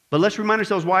 But let's remind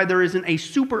ourselves why there isn't a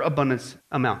superabundance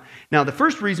amount. Now, the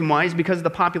first reason why is because of the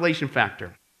population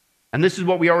factor. And this is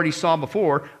what we already saw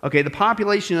before. Okay, the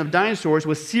population of dinosaurs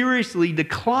was seriously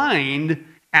declined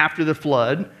after the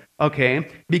flood, okay,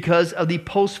 because of the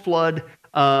post-flood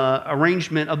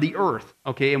arrangement of the earth,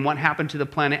 okay, and what happened to the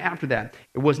planet after that.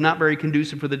 It was not very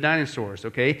conducive for the dinosaurs,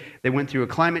 okay? They went through a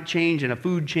climate change and a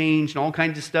food change and all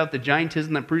kinds of stuff. The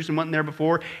giantism that produced them wasn't there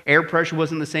before. Air pressure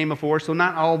wasn't the same before, so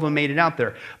not all of them made it out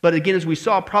there. But again, as we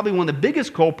saw, probably one of the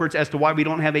biggest culprits as to why we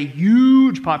don't have a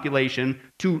huge population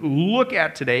to look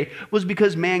at today was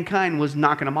because mankind was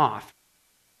knocking them off.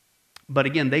 But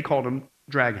again, they called them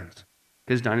dragons,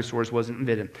 because dinosaurs wasn't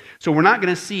invented. So we're not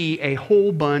going to see a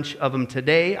whole bunch of them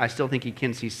today. I still think you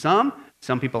can see some.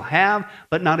 Some people have,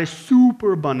 but not a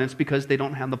superabundance because they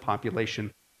don't have the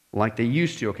population like they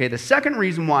used to. Okay. The second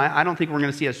reason why I don't think we're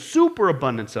going to see a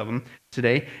superabundance of them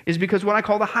today is because what I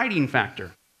call the hiding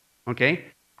factor. Okay.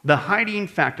 The hiding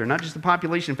factor, not just the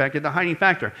population factor, the hiding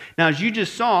factor. Now, as we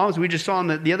just saw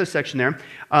in the other section there,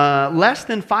 less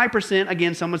than 5%,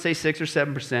 again, some would say 6 or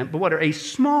 7%, but what are a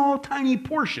small, tiny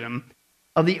portion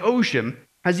of the ocean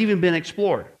has even been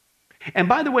explored. And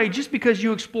by the way, just because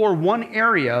you explore one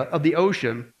area of the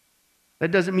ocean,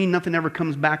 that doesn't mean nothing ever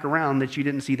comes back around that you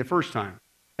didn't see the first time.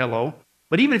 Hello?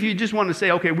 But even if you just want to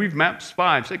say, okay, we've mapped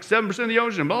 5, 6, 7% of the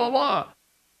ocean, blah, blah,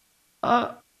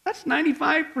 blah, that's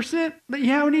 95% that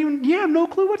you have no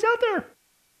clue what's out there.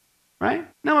 Right?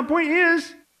 Now, my point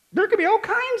is, there could be all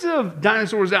kinds of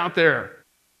dinosaurs out there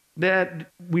that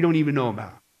we don't even know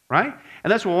about. Right? And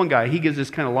that's what one guy, he gives this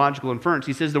kind of logical inference.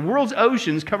 He says the world's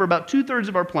oceans cover about 2/3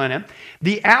 of our planet.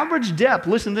 The average depth,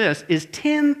 listen to this, is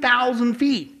 10,000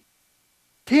 feet.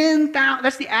 10,000,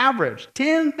 that's the average,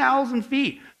 10,000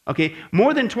 feet. Okay,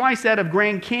 more than twice that of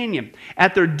Grand Canyon.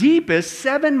 At their deepest,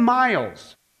 7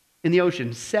 miles in the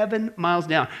ocean, 7 miles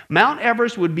down. Mount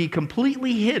Everest would be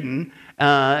completely hidden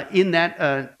in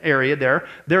that area there.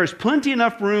 There is plenty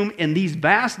enough room in these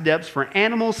vast depths for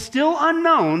animals still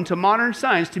unknown to modern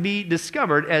science to be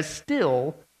discovered as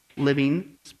still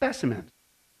living specimens.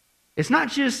 It's not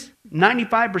just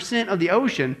 95% of the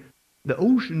ocean. The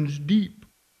ocean's deep.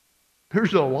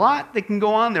 There's a lot that can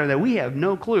go on there that we have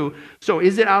no clue. So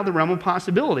is it out of the realm of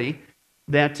possibility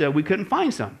that we couldn't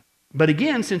find some? But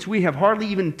again, since we have hardly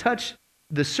even touched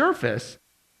the surface,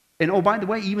 and oh, by the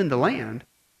way, even the land,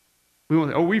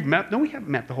 we've mapped. No, we haven't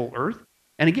mapped the whole earth.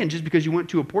 And again, just because you went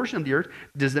to a portion of the earth,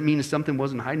 does that mean that something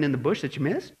wasn't hiding in the bush that you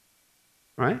missed?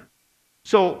 Right?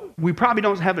 So we probably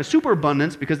don't have a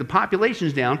superabundance because the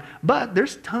population's down, but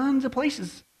there's tons of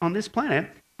places on this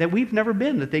planet that we've never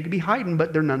been that they could be hiding,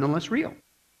 but they're nonetheless real.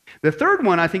 The third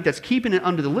one I think that's keeping it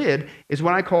under the lid is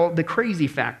what I call the crazy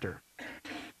factor.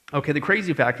 Okay, the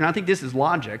crazy factor, and I think this is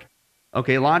logic.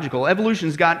 Okay, logical.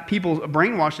 Evolution's got people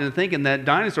brainwashed into thinking that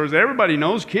dinosaurs, everybody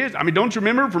knows, kids. I mean, don't you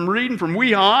remember from reading from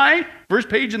Wee High? First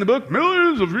page in the book,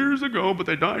 millions of years ago, but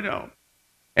they died out.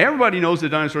 Everybody knows that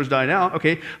dinosaurs died out.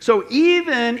 Okay, so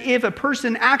even if a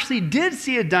person actually did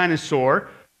see a dinosaur,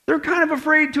 they're kind of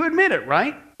afraid to admit it,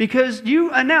 right? Because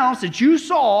you announced that you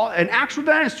saw an actual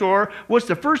dinosaur, what's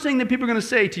the first thing that people are going to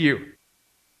say to you?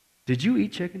 Did you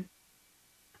eat chicken?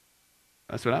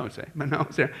 That's what I would say. But no,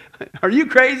 are you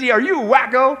crazy? Are you a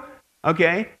wacko?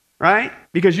 Okay, right?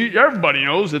 Because everybody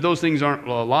knows that those things aren't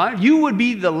alive. You would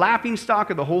be the laughing stock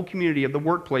of the whole community, of the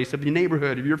workplace, of your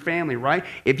neighborhood, of your family, right?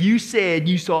 If you said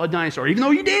you saw a dinosaur, even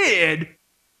though you did,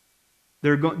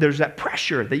 there's that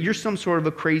pressure that you're some sort of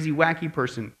a crazy, wacky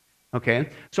person. Okay,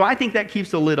 so I think that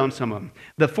keeps the lid on some of them.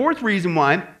 The fourth reason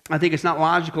why I think it's not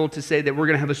logical to say that we're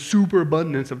going to have a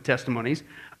superabundance of testimonies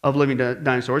of living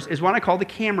dinosaurs is what I call the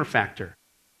camera factor.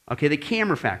 Okay, the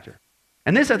camera factor.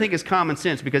 And this, I think, is common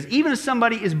sense because even if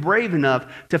somebody is brave enough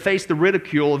to face the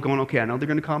ridicule of going, okay, I know they're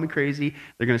going to call me crazy.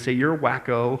 They're going to say you're a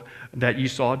wacko, that you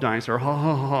saw a dinosaur. Ha,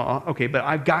 ha, ha. Okay, but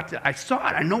I saw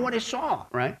it. I know what I saw,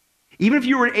 right? Even if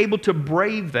you were able to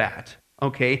brave that,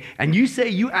 okay, and you say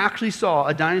you actually saw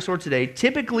a dinosaur today,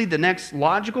 typically the next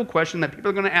logical question that people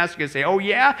are going to ask you is say, oh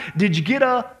yeah, did you get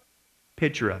a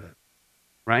picture of it?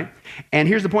 Right? And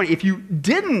here's the point. If you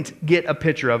didn't get a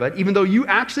picture of it, even though you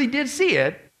actually did see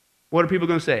it, what are people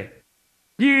going to say?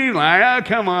 You like, oh,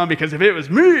 come on, because if it was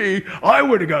me, I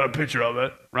would have got a picture of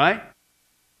it, right?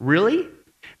 Really?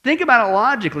 Think about it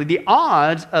logically. The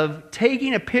odds of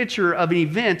taking a picture of an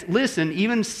event, listen,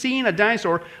 even seeing a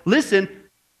dinosaur, listen,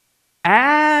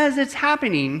 as it's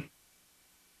happening,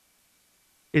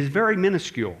 is very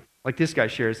minuscule. Like this guy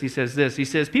shares, he says this. He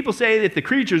says, people say that the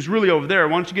creature's really over there.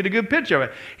 Why don't you get a good picture of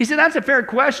it? He said, that's a fair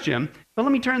question, but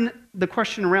let me turn the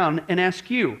question around and ask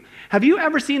you. Have you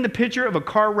ever seen the picture of a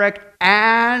car wreck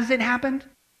as it happened?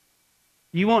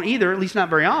 You won't either, at least not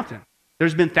very often.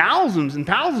 There's been thousands and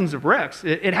thousands of wrecks.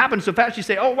 It happens so fast you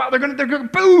say, oh, wow, they're gonna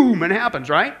boom, and it happens,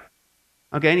 right?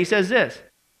 Okay, and he says this.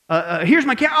 Here's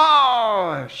my camera.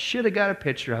 Oh, should have got a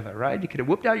picture of it, right? You could have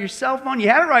whipped out your cell phone. You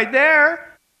had it right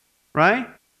there, right?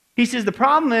 He says the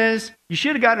problem is you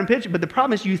should have gotten a picture, but the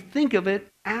problem is you think of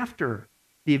it after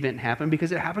the event happened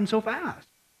because it happened so fast.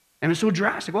 And it's so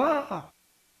drastic. Whoa.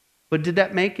 But did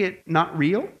that make it not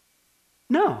real?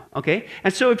 No. Okay.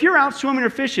 And so if you're out swimming or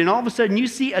fishing, all of a sudden you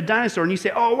see a dinosaur and you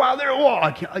say, oh, wow, there, oh,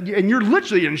 and you're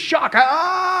literally in shock.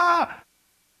 Ah!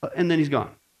 And then he's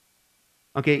gone.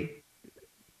 Okay.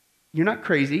 You're not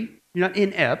crazy. You're not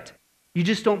inept. You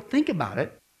just don't think about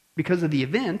it because of the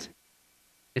event.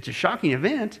 It's a shocking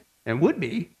event, and would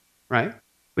be, right?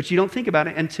 But you don't think about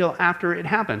it until after it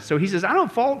happens. So he says, I don't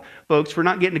fault folks for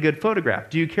not getting a good photograph.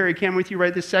 Do you carry a camera with you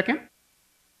right this second?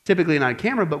 Typically not a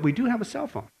camera, but we do have a cell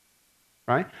phone,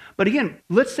 right? But again,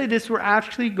 let's say this were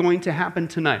actually going to happen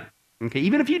tonight. Okay,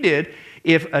 even if you did,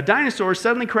 if a dinosaur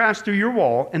suddenly crashed through your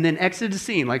wall and then exited the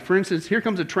scene, like for instance, here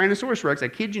comes a Tyrannosaurus Rex, I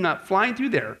kid you not, flying through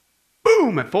there,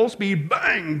 boom, at full speed,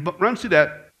 bang, runs through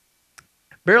that,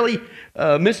 barely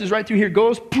misses right through here,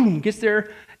 goes, boom, gets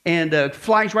there, and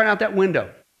flies right out that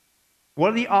window.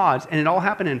 What are the odds? And it all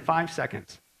happened in 5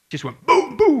 seconds. Just went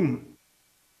boom, boom.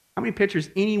 How many pictures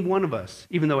any one of us,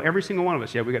 even though every single one of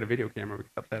us, yeah, we got a video camera, we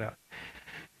can cut that out.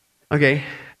 Okay,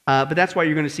 but that's why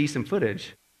you're going to see some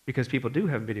footage, because people do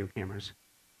have video cameras.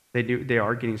 They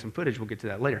are getting some footage. We'll get to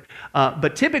that later.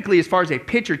 But typically, as far as a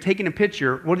picture, taking a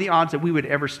picture, what are the odds that we would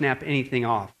ever snap anything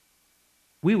off?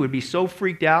 We would be so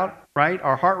freaked out, right?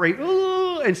 Our heart rate,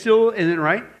 and then,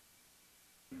 right?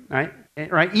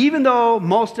 Right? Even though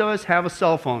most of us have a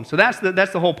cell phone. So that's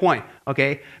the whole point,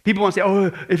 okay? People want to say, oh,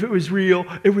 if it was real,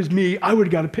 it was me, I would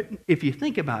have got a picture. If you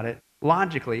think about it,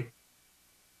 logically,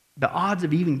 the odds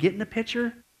of even getting a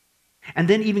picture, and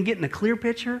then even getting a clear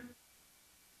picture,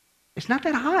 it's not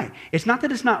that high. It's not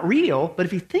that it's not real, but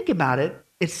if you think about it,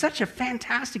 it's such a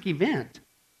fantastic event.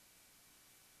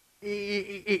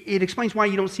 It explains why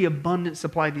you don't see abundant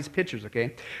supply of these pictures,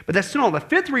 okay? But that's still all. The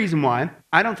fifth reason why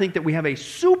I don't think that we have a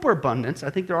superabundance,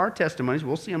 I think there are testimonies,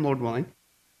 we'll see them, Lord willing,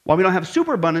 why we don't have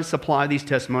superabundant supply of these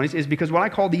testimonies is because what I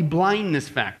call the blindness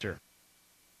factor,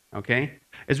 okay?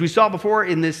 As we saw before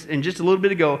in just a little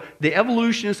bit ago, the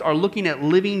evolutionists are looking at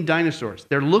living dinosaurs.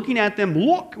 They're looking at them,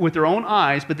 look with their own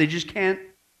eyes, but they just can't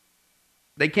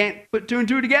put two and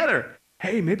two together.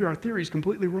 Hey, maybe our theory is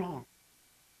completely wrong.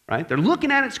 Right? They're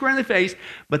looking at it square in the face,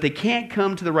 but they can't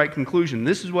come to the right conclusion.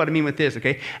 This is what I mean with this,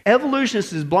 okay?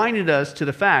 Evolutionists has blinded us to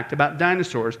the fact about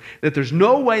dinosaurs that there's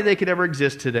no way they could ever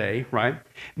exist today, right?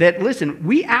 That, listen,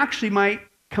 we actually might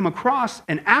come across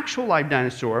an actual live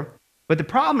dinosaur, but the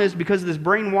problem is because of this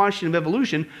brainwashing of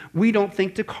evolution, we don't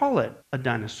think to call it a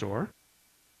dinosaur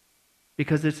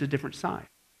because it's a different size.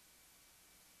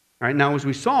 All right, now, as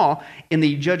we saw in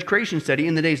the Judge Creation study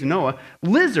in the days of Noah,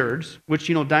 lizards, which,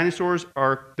 dinosaurs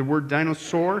are the word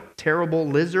dinosaur, terrible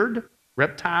lizard,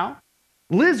 reptile,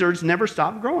 lizards never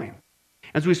stop growing.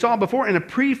 As we saw before, in a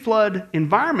pre-flood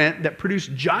environment that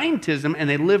produced giantism and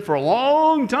they lived for a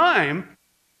long time,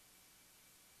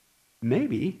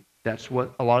 maybe that's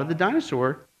what a lot of the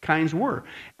dinosaur kinds were.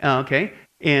 Okay,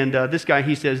 and this guy,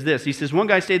 he says this. He says, one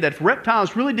guy stated that if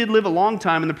reptiles really did live a long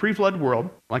time in the pre-flood world,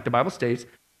 like the Bible states,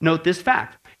 note this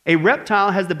fact. A reptile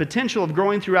has the potential of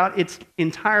growing throughout its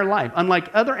entire life.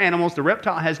 Unlike other animals, the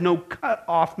reptile has no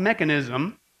cut-off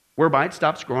mechanism whereby it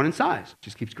stops growing in size. It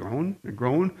just keeps growing and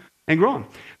growing and growing.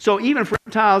 So even if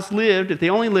reptiles lived, if they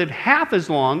only lived half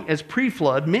as long as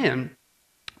pre-flood men,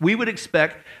 we would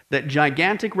expect that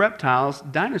gigantic reptiles,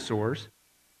 dinosaurs,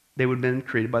 they would have been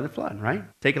created by the flood, right?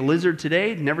 Take a lizard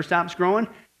today, never stops growing.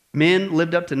 Men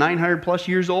lived up to 900 plus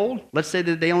years old. Let's say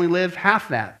that they only live half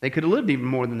that. They could have lived even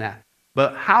more than that.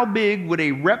 But how big would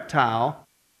a reptile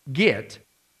get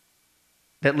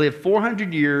that lived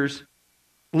 400 years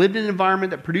lived in an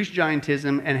environment that produced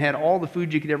giantism, and had all the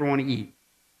food you could ever want to eat,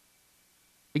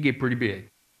 it'd get pretty big,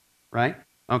 right?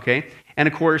 Okay, and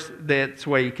of course, that's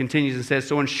why he continues and says,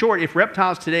 so in short, if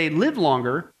reptiles today lived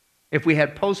longer, if we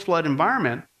had post-flood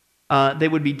environment, they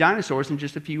would be dinosaurs in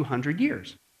just a few hundred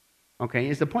years. Okay,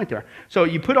 is the point there. So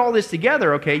you put all this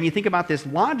together, okay, and you think about this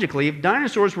logically, if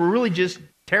dinosaurs were really just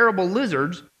terrible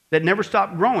lizards that never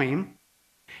stopped growing,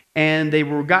 and they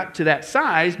got to that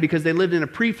size because they lived in a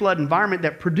pre-flood environment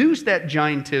that produced that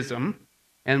giantism,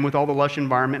 and with all the lush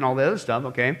environment and all the other stuff,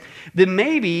 okay, then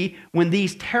maybe when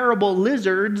these terrible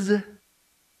lizards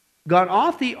got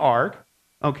off the ark,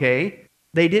 okay,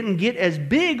 they didn't get as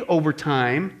big over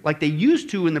time like they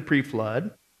used to in the pre-flood.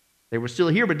 They were still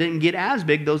here, but didn't get as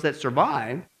big, those that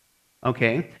survived,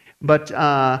 okay? But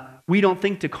we don't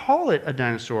think to call it a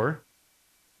dinosaur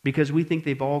because we think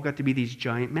they've all got to be these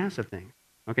giant, massive things,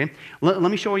 okay? Let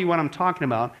me show you what I'm talking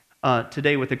about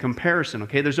today with a comparison,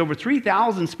 okay? There's over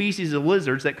 3,000 species of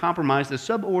lizards that comprise the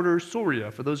suborder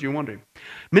Sauria, for those of you wondering.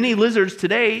 Many lizards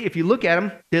today, if you look at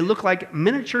them, they look like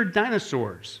miniature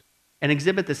dinosaurs and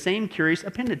exhibit the same curious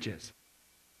appendages.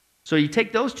 So you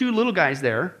take those two little guys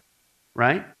there,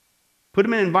 right? Put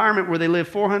them in an environment where they live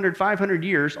 400, 500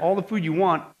 years, all the food you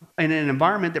want, in an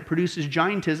environment that produces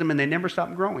giantism and they never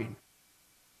stop growing.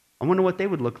 I wonder what they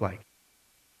would look like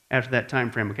after that time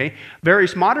frame, okay?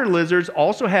 Various modern lizards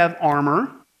also have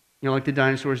armor, like the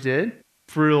dinosaurs did,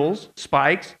 frills,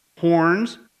 spikes,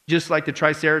 horns, just like the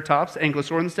Triceratops,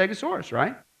 Ankylosaur, and the Stegosaurus,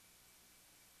 right?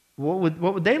 What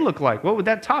would they look like? What would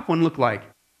that top one look like?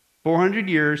 400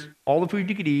 years, all the food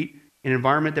you could eat, in an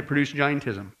environment that produced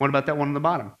giantism. What about that one on the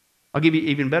bottom? I'll give you an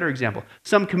even better example.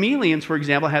 Some chameleons, for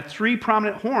example, have 3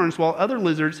 prominent horns, while other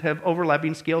lizards have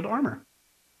overlapping scaled armor.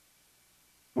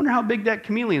 Wonder how big that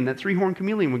 3-horned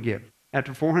chameleon would get.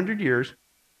 After 400 years,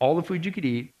 all the food you could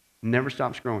eat never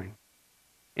stops growing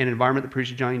in an environment that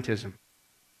produces giantism.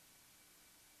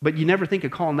 But you never think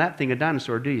of calling that thing a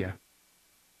dinosaur, do you?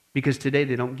 Because today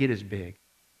they don't get as big.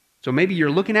 So maybe you're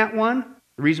looking at one,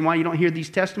 the reason why you don't hear these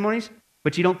testimonies,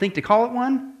 but you don't think to call it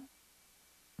one,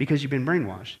 because you've been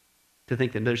brainwashed to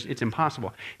think that it's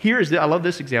impossible. I love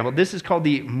this example. This is called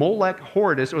the Molech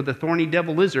horridus, or the thorny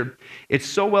devil lizard. It's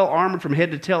so well armored from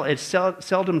head to tail, it's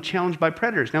seldom challenged by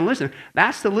predators. Now listen,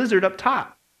 that's the lizard up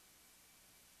top.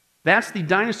 That's the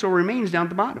dinosaur remains down at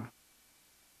the bottom.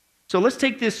 So let's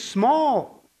take this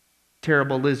small,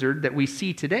 terrible lizard that we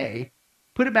see today,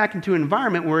 put it back into an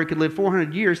environment where it could live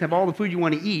 400 years, have all the food you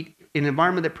want to eat, in an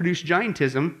environment that produced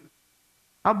giantism.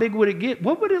 How big would it get?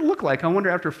 What would it look like, I wonder,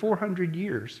 after 400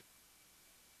 years?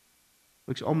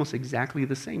 Looks almost exactly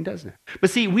the same, doesn't it? But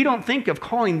see, we don't think of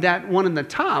calling that one in the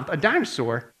top a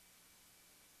dinosaur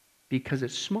because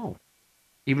it's small,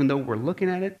 even though we're looking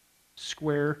at it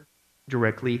square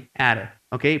directly at it.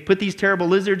 Okay, put these terrible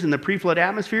lizards in the pre-flood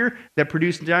atmosphere that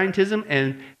produced giantism,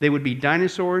 and they would be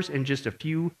dinosaurs in just a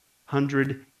few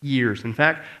hundred years. In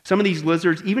fact, some of these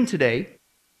lizards, even today,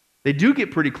 they do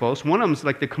get pretty close. One of them is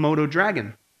like the Komodo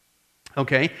dragon.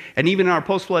 Okay, and even in our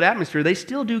post-flood atmosphere, they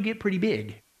still do get pretty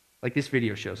big, like this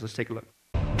video shows. Let's take a look.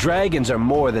 Dragons are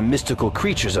more than mystical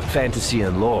creatures of fantasy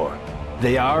and lore.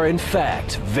 They are, in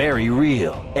fact, very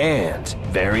real and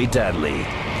very deadly.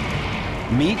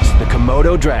 Meet the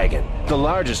Komodo dragon, the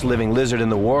largest living lizard in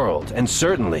the world, and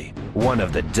certainly one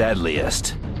of the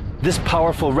deadliest. This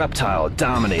powerful reptile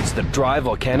dominates the dry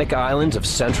volcanic islands of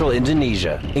central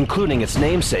Indonesia, including its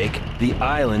namesake, the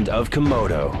island of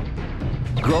Komodo.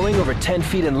 Growing over 10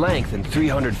 feet in length and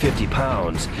 350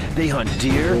 pounds, they hunt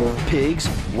deer, pigs,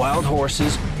 wild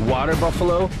horses, water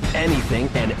buffalo, anything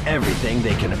and everything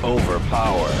they can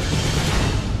overpower.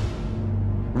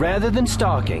 Rather than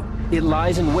stalking, it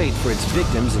lies in wait for its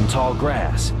victims in tall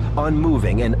grass,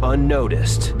 unmoving and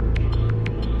unnoticed.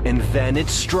 And then it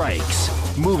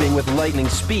strikes, moving with lightning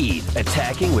speed,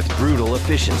 attacking with brutal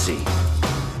efficiency.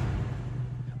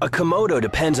 A Komodo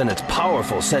depends on its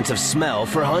powerful sense of smell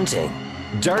for hunting.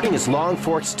 Darting its long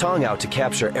forked tongue out to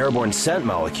capture airborne scent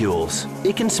molecules,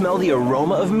 it can smell the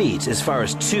aroma of meat as far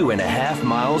as 2.5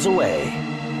 miles away.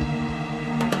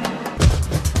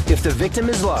 If the victim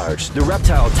is large, the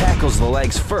reptile tackles the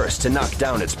legs first to knock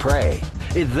down its prey.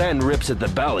 It then rips at the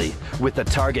belly, with the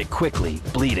target quickly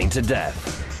bleeding to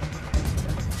death.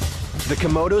 The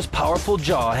Komodo's powerful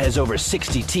jaw has over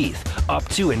 60 teeth, up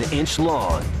to an inch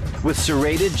long. With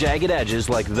serrated, jagged edges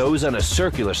like those on a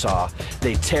circular saw,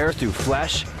 they tear through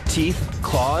flesh, teeth,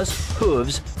 claws,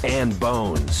 hooves, and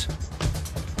bones.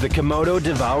 The Komodo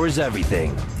devours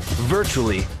everything.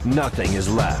 Virtually nothing is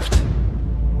left.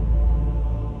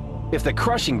 If the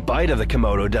crushing bite of the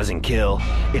Komodo doesn't kill,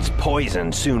 its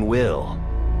poison soon will.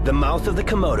 The mouth of the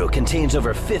Komodo contains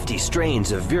over 50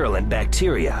 strains of virulent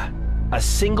bacteria. A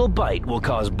single bite will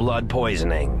cause blood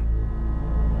poisoning.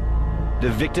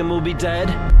 The victim will be dead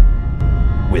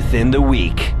within the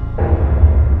week.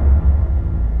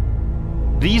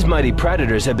 These mighty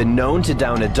predators have been known to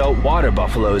down adult water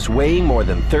buffaloes weighing more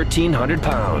than 1,300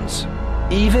 pounds.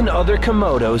 Even other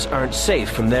Komodos aren't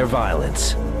safe from their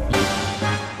violence.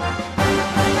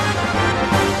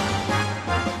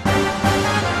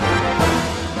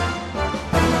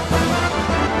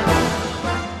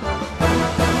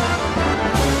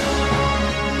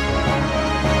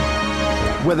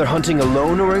 Whether hunting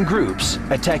alone or in groups,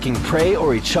 attacking prey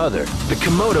or each other, the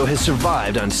Komodo has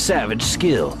survived on savage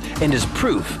skill and is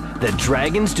proof that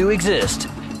dragons do exist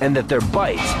and that their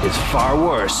bite is far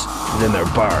worse than their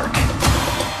bark.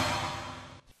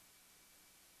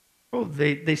 Oh,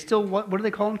 they still, what do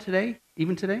they call them today?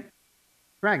 Even today?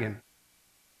 Dragon.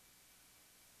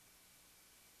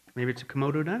 Maybe it's a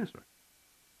Komodo dinosaur.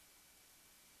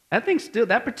 That thing still,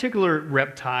 that particular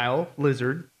reptile,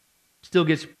 lizard, still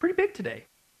gets pretty big today.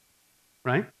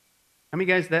 Right? How many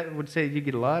guys that would say you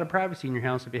get a lot of privacy in your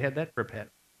house if you had that for a pet?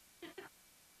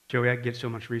 Joey, I get so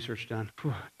much research done.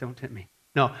 Whew, don't tempt me.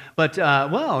 No, but,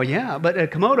 well, yeah, but a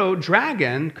Komodo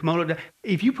dragon,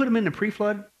 if you put him in the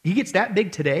pre-flood, he gets that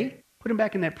big today, put him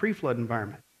back in that pre-flood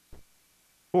environment.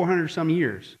 400 some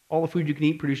years. All the food you can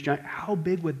eat produce giant. How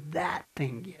big would that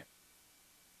thing get?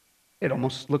 It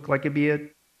almost looked like it'd be a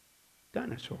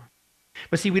dinosaur.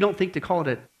 But see, we don't think to call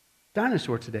it a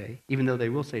dinosaur today, even though they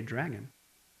will say dragon.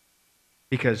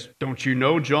 Because, don't you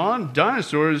know, John,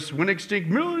 dinosaurs went extinct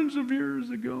millions of years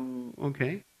ago.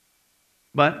 Okay.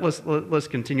 But let's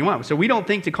continue on. So we don't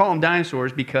think to call them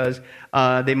dinosaurs because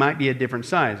they might be a different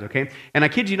size, okay? And I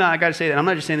kid you not, I got to say that I'm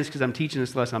not just saying this because I'm teaching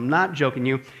this lesson. I'm not joking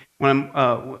you. When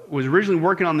I was originally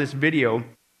working on this video,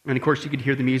 and of course you could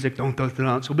hear the music, don't.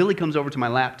 So Billy comes over to my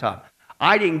laptop.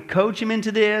 I didn't coach him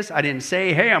into this. I didn't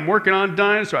say, hey, I'm working on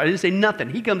dinosaur. I didn't say nothing.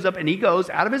 He comes up and he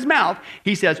goes out of his mouth.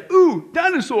 He says, ooh,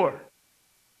 dinosaur.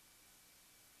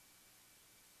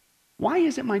 Why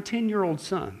is it my 10-year-old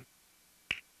son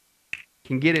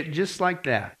can get it just like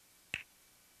that?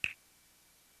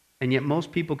 And yet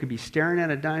most people could be staring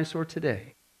at a dinosaur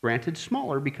today. Granted,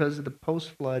 smaller because of the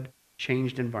post-flood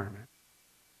changed environment.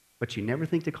 But you never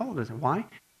think to call it that. Why?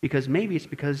 Because maybe it's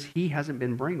because he hasn't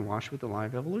been brainwashed with the lie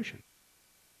of evolution.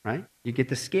 Right? You get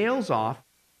the scales off,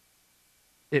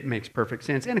 it makes perfect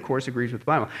sense, and of course agrees with the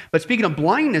Bible. But speaking of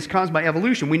blindness caused by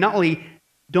evolution, we not only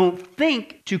don't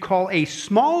think to call a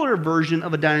smaller version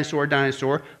of a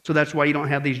dinosaur, so that's why you don't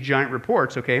have these giant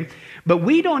reports, okay? But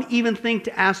we don't even think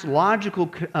to ask logical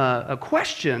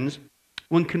questions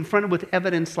when confronted with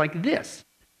evidence like this.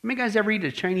 How many guys ever eat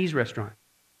at a Chinese restaurant?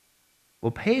 Well,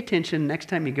 pay attention next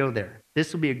time you go there.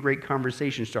 This will be a great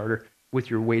conversation starter with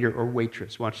your waiter or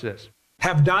waitress. Watch this.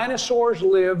 Have dinosaurs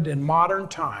lived in modern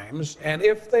times? And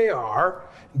if they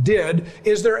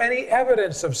is there any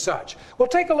evidence of such? Well,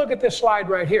 take a look at this slide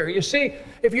right here. You see,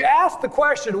 if you ask the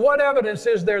question, what evidence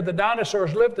is there that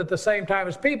dinosaurs lived at the same time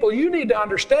as people, you need to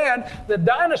understand that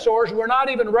dinosaurs were not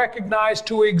even recognized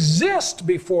to exist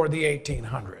before the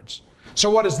 1800s. So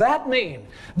what does that mean?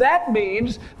 That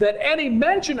means that any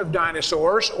mention of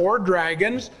dinosaurs or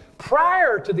dragons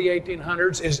prior to the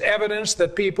 1800s is evidence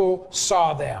that people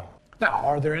saw them. Now,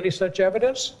 are there any such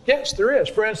evidence? Yes, there is.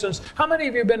 For instance, how many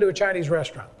of you have been to a Chinese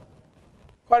restaurant?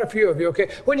 Quite a few of you,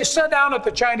 okay? When you sit down at the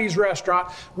Chinese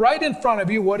restaurant, right in front of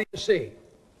you, what do you see?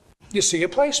 You see a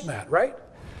placemat, right?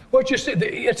 What you see,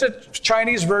 it's a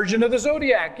Chinese version of the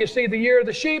zodiac. You see the year of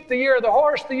the sheep, the year of the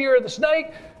horse, the year of the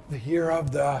snake, the year of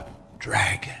the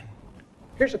dragon.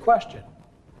 Here's a question.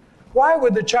 Why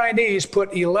would the Chinese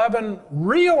put 11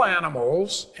 real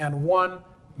animals and 1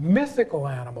 mythical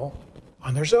animal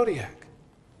on their zodiac?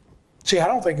 See, I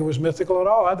don't think it was mythical at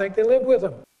all. I think they lived with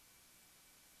them.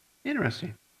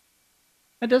 Interesting.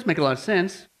 That does make a lot of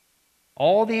sense.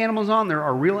 All the animals on there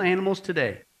are real animals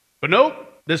today. But nope,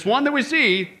 this one that we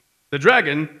see, the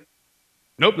dragon,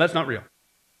 nope, that's not real.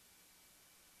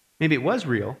 Maybe it was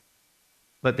real,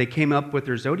 but they came up with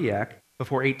their zodiac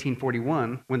before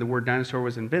 1841 when the word dinosaur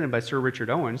was invented by Sir Richard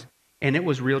Owens, and it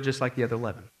was real just like the other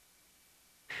 11.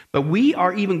 But we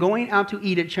are even going out to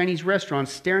eat at Chinese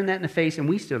restaurants, staring that in the face, and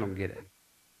we still don't get it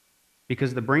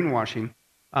because of the brainwashing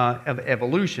of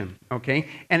evolution, okay?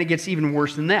 And it gets even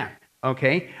worse than that,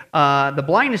 okay? The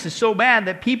blindness is so bad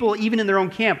that people, even in their own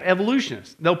camp,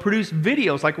 evolutionists, they'll produce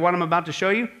videos like what I'm about to show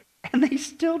you, and they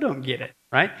still don't get it,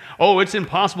 right? Oh, it's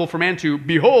impossible for man to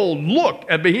behold, look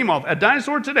at Behemoth, a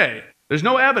dinosaur today. There's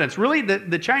no evidence. Really,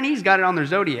 the Chinese got it on their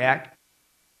zodiac,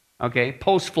 okay,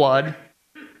 post-flood.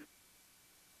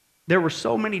 There were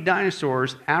so many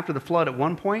dinosaurs after the flood at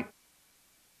one point,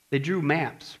 they drew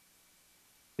maps.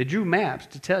 They drew maps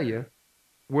to tell you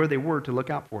where they were to look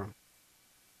out for them.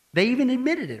 They even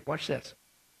admitted it. Watch this.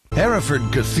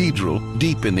 Hereford Cathedral,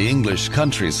 deep in the English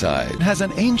countryside, has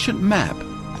an ancient map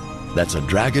that's a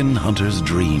dragon hunter's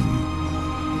dream.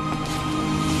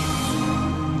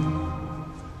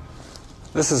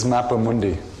 This is Mappa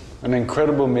Mundi, an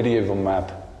incredible medieval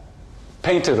map,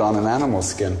 painted on an animal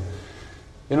skin.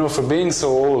 You know, for being so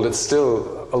old, it's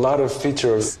still, a lot of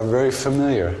features are very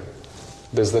familiar.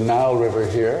 There's the Nile River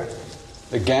here,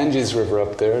 the Ganges River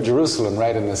up there, Jerusalem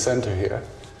right in the center here.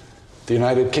 The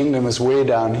United Kingdom is way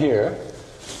down here.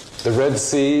 The Red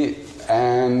Sea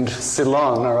and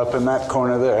Ceylon are up in that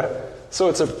corner there. So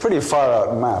it's a pretty far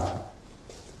out map.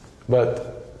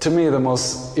 But to me, the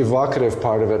most evocative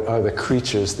part of it are the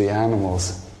creatures, the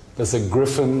animals. There's a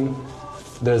griffin,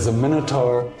 there's a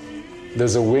minotaur,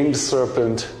 there's a winged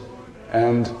serpent,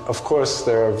 and of course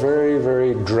there are very,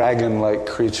 very dragon-like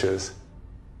creatures.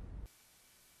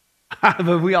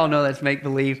 But we all know that's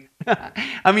make-believe.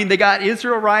 I mean, they got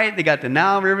Israel right, they got the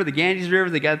Nile River, the Ganges River,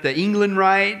 they got the England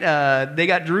right, they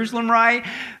got Jerusalem right,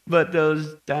 but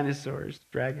those dinosaurs,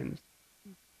 dragons,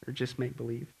 are just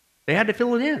make-believe. They had to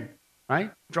fill it in,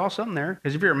 right? Draw something there,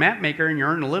 because if you're a map maker and you're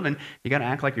earning a living, you got to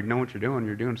act like you know what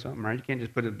you're doing something, right? You can't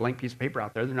just put a blank piece of paper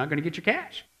out there. They're not going to get your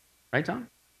cash, right, Tom?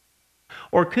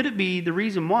 Or could it be the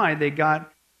reason why they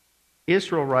got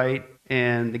Israel right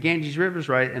and the Ganges River's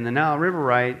right and the Nile River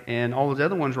right and all those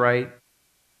other ones right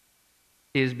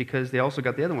is because they also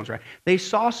got the other ones right? They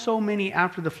saw so many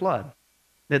after the flood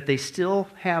that they still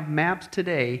have maps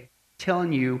today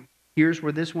telling you, here's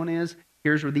where this one is,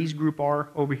 here's where these group are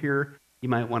over here. You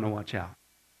might want to watch out.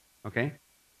 Okay?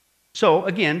 So,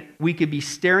 again, we could be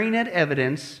staring at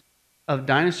evidence of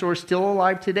dinosaurs still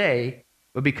alive today,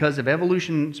 but because of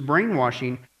evolution's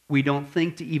brainwashing, we don't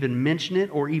think to even mention it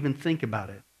or even think about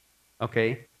it.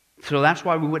 Okay? So that's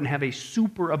why we wouldn't have a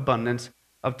super abundance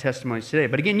of testimonies today.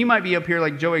 But again, you might be up here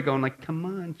like Joey going like, come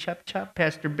on, chop, chop,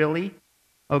 Pastor Billy.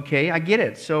 Okay, I get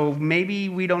it. So maybe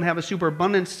we don't have a super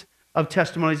abundance of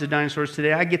testimonies of dinosaurs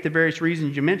today. I get the various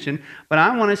reasons you mentioned, but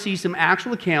I want to see some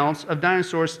actual accounts of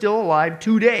dinosaurs still alive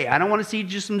today. I don't want to see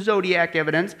just some zodiac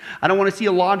evidence. I don't want to see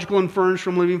a logical inference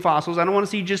from living fossils. I don't want to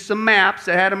see just some maps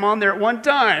that had them on there at one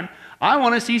time. I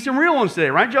want to see some real ones today,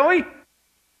 right, Joey?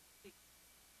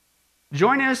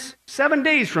 Join us 7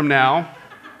 days from now,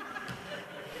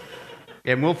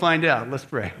 and we'll find out. Let's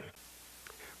pray.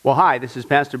 Well, hi, this is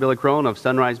Pastor Billy Crone of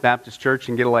Sunrise Baptist Church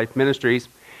and Get a Life Ministries,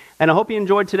 and I hope you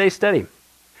enjoyed today's study.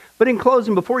 But in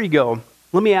closing, before you go,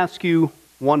 let me ask you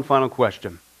one final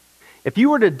question. If you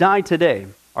were to die today,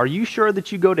 are you sure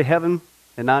that you go to heaven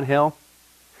and not hell?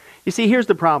 You see, here's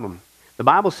the problem. The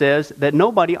Bible says that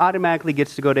nobody automatically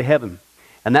gets to go to heaven,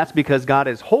 and that's because God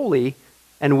is holy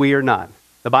and we are not.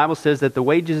 The Bible says that the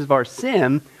wages of our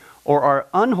sin or our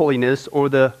unholiness or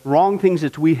the wrong things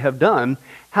that we have done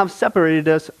have separated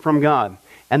us from God.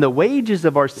 And the wages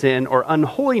of our sin or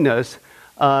unholiness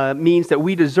means that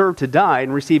we deserve to die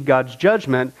and receive God's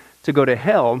judgment to go to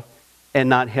hell and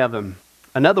not heaven.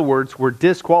 In other words, we're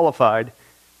disqualified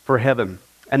for heaven.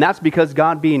 And that's because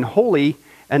God being holy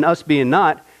and us being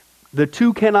not, the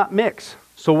two cannot mix.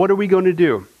 So what are we going to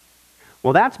do?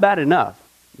 Well, that's bad enough.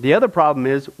 The other problem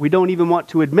is we don't even want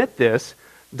to admit this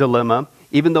dilemma,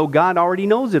 even though God already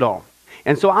knows it all.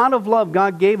 And so out of love,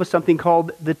 God gave us something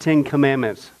called the Ten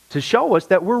Commandments to show us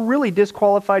that we're really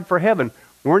disqualified for heaven.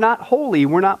 We're not holy.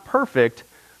 We're not perfect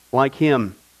like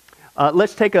Him.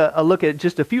 Let's take a look at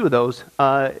just a few of those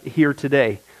here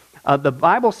today. The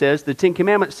Bible says, the Ten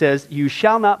Commandments says, you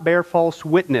shall not bear false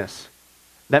witness.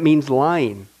 That means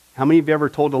lying. How many of you ever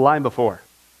told a lie before?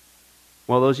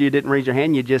 Well, those of you who didn't raise your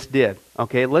hand, you just did.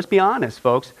 Okay, let's be honest,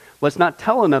 folks. Let's not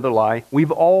tell another lie.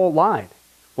 We've all lied.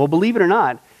 Well, believe it or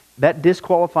not, that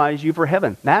disqualifies you for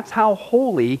heaven. That's how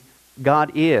holy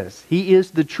God is. He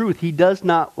is the truth. He does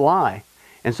not lie.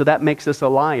 And so that makes us a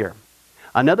liar.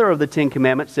 Another of the Ten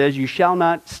Commandments says, you shall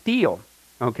not steal.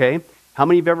 Okay? How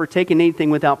many of you have ever taken anything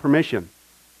without permission?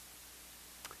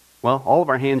 Well, all of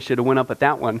our hands should have went up at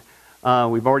that one.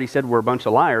 We've already said we're a bunch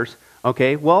of liars.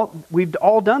 Okay, well, we've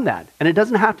all done that. And it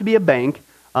doesn't have to be a bank.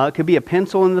 It could be a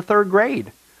pencil in the third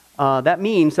grade. That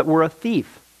means that we're a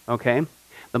thief. Okay?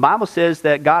 The Bible says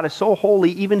that God is so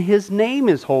holy, even His name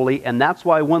is holy, and that's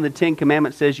why one of the Ten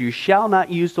Commandments says, you shall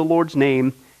not use the Lord's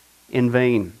name in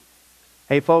vain.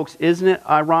 Hey, folks, isn't it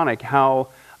ironic how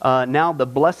now the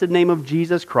blessed name of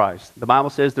Jesus Christ, the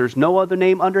Bible says there's no other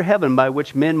name under heaven by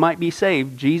which men might be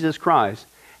saved, Jesus Christ,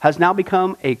 has now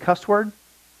become a cuss word?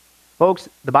 Folks,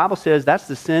 the Bible says that's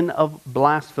the sin of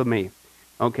blasphemy.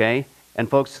 Okay? And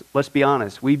folks, let's be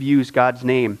honest, we've used God's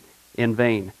name in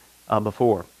vain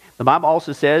before. The Bible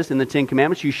also says in the Ten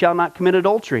Commandments, you shall not commit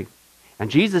adultery. And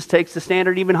Jesus takes the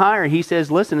standard even higher. He says,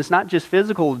 listen, it's not just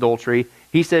physical adultery.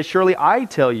 He says, surely I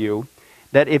tell you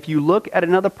that if you look at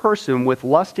another person with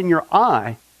lust in your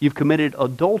eye, you've committed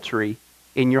adultery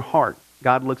in your heart.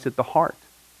 God looks at the heart.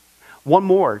 One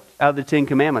more out of the Ten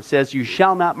Commandments says, you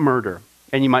shall not murder.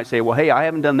 And you might say, well, hey, I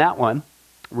haven't done that one.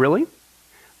 Really?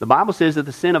 The Bible says that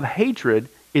the sin of hatred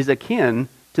is akin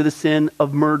to the sin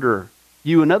of murder.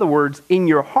 You, in other words, in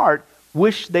your heart,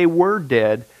 wish they were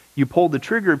dead. You pulled the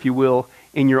trigger, if you will,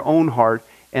 in your own heart.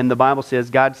 And the Bible says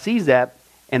God sees that,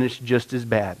 and it's just as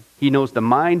bad. He knows the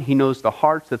mind, He knows the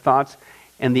hearts, the thoughts,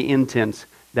 and the intents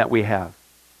that we have.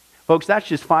 Folks, that's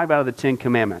just 5 out of the 10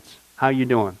 commandments. How you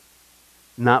doing?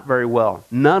 Not very well.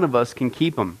 None of us can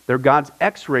keep them. They're God's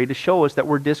x-ray to show us that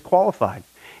we're disqualified.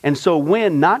 And so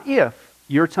when, not if,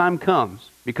 your time comes,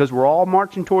 because we're all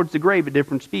marching towards the grave at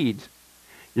different speeds,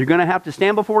 you're going to have to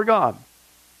stand before God.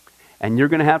 And you're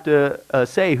going to have to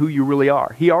say who you really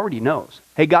are. He already knows.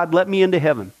 Hey, God, let me into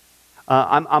heaven.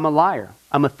 I'm a liar.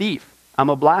 I'm a thief. I'm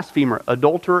a blasphemer,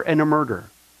 adulterer, and a murderer.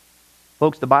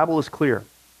 Folks, the Bible is clear.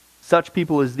 Such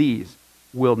people as these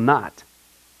will not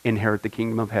inherit the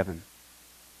kingdom of heaven.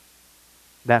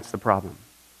 That's the problem.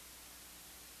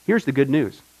 Here's the good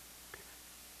news.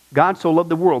 God so loved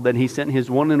the world that He sent His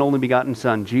one and only begotten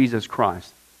Son, Jesus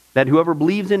Christ, that whoever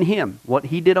believes in Him, what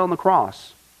He did on the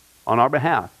cross on our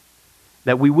behalf,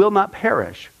 that we will not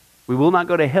perish, we will not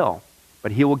go to hell,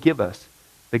 but He will give us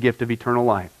the gift of eternal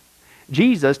life.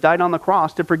 Jesus died on the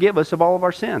cross to forgive us of all of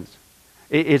our sins.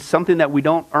 It's something that we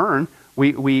don't earn.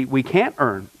 We can't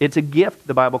earn. It's a gift,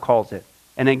 the Bible calls it,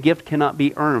 and a gift cannot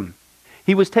be earned.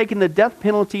 He was taking the death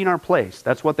penalty in our place.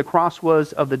 That's what the cross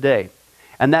was of the day.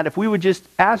 And that if we would just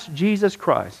ask Jesus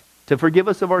Christ to forgive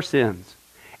us of our sins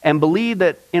and believe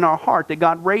that in our heart that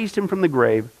God raised Him from the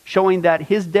grave, showing that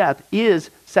His death is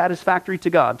satisfactory to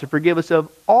God to forgive us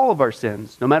of all of our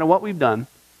sins, no matter what we've done,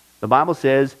 the Bible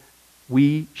says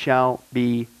we shall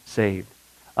be saved.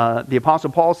 The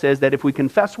Apostle Paul says that if we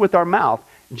confess with our mouth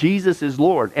Jesus is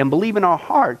Lord and believe in our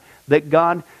heart that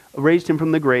God raised Him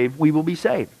from the grave, we will be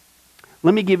saved.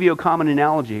 Let me give you a common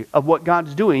analogy of what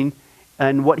God's doing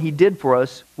and what He did for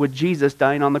us with Jesus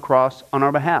dying on the cross on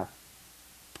our behalf.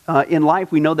 In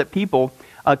life, we know that people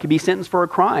can be sentenced for a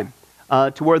crime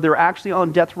to where they're actually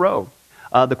on death row.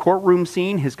 The courtroom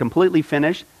scene has completely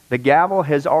finished. The gavel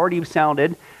has already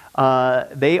sounded.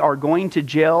 They are going to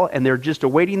jail, and they're just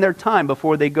awaiting their time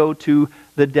before they go to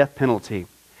the death penalty.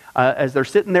 As they're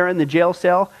sitting there in the jail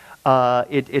cell,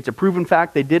 it's a proven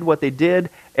fact they did what they did.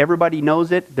 Everybody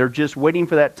knows it. They're just waiting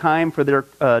for that time for their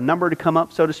number to come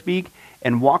up, so to speak,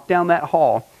 and walk down that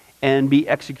hall and be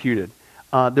executed.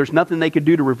 There's nothing they could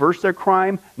do to reverse their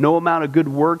crime. No amount of good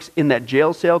works in that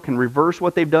jail cell can reverse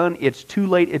what they've done. It's too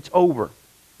late. It's over.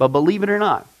 But believe it or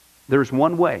not, there's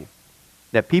one way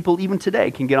that people even today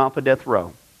can get off a death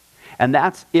row. And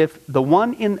that's if the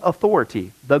one in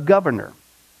authority, the governor,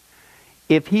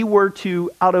 if he were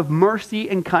to, out of mercy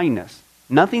and kindness,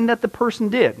 nothing that the person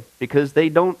did, because they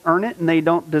don't earn it and they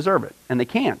don't deserve it, and they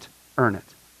can't earn it,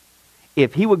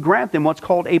 if he would grant them what's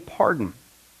called a pardon,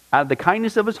 out of the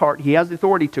kindness of his heart, he has the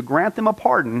authority to grant them a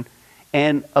pardon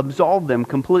and absolve them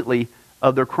completely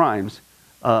of their crimes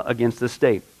against the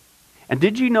state. And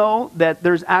did you know that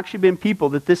there's actually been people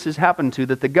that this has happened to,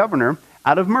 that the governor,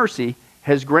 out of mercy,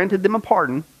 has granted them a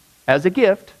pardon as a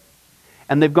gift,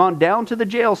 and they've gone down to the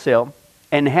jail cell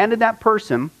and handed that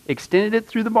person, extended it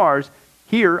through the bars,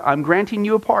 here, I'm granting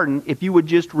you a pardon. If you would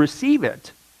just receive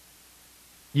it,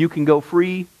 you can go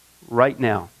free right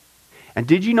now. And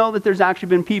did you know that there's actually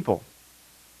been people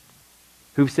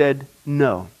who've said,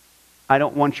 no, I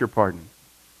don't want your pardon.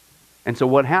 And so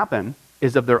what happened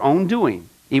is of their own doing,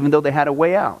 even though they had a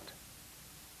way out,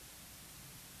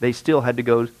 they still had to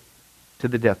go to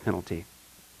the death penalty.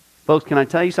 Folks, can I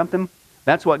tell you something?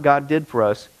 That's what God did for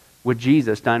us with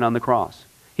Jesus dying on the cross.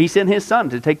 He sent His Son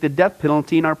to take the death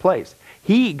penalty in our place.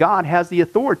 God, has the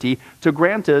authority to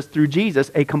grant us through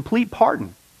Jesus a complete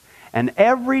pardon. And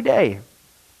every day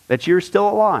that you're still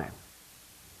alive,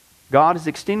 God is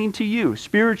extending to you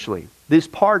spiritually this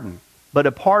pardon. But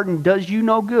a pardon does you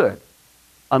no good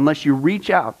unless you reach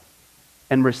out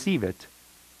and receive it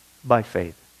by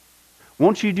faith.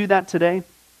 Won't you do that today?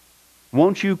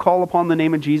 Won't you call upon the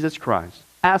name of Jesus Christ?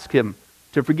 Ask Him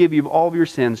to forgive you of all of your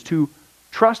sins, to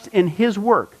trust in His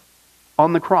work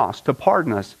on the cross, to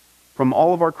pardon us from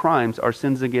all of our crimes, our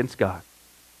sins against God.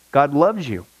 God loves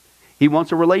you. He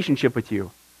wants a relationship with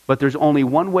you. But there's only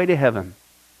one way to heaven.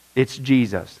 It's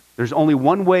Jesus. There's only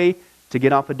one way to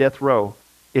get off a death row.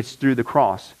 It's through the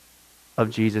cross of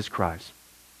Jesus Christ.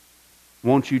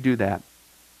 Won't you do that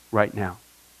right now?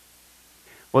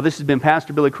 Well, this has been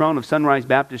Pastor Billy Crone of Sunrise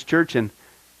Baptist Church and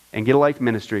Get a Life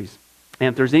Ministries. And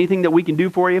if there's anything that we can do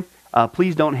for you,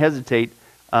 please don't hesitate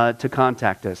to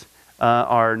contact us.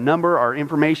 Our number, our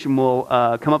information will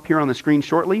come up here on the screen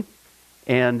shortly.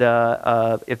 And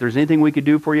if there's anything we could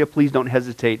do for you, please don't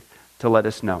hesitate to let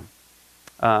us know.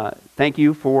 Thank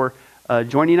you for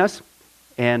joining us.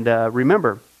 And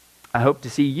remember, I hope to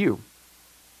see you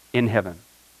in heaven.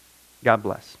 God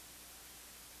bless.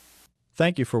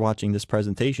 Thank you for watching this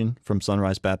presentation from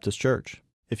Sunrise Baptist Church.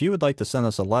 If you would like to send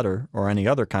us a letter or any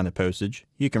other kind of postage,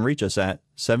 you can reach us at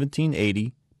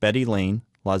 1780 Betty Lane,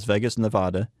 Las Vegas,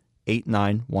 Nevada,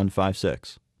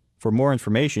 89156. For more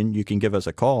information, you can give us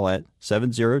a call at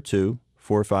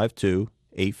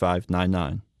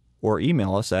 702-452-8599 or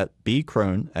email us at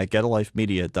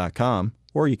bcrone@getalifemedia.com,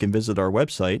 or you can visit our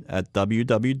website at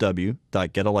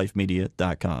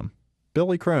www.getalifemedia.com.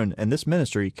 Billy Crone and this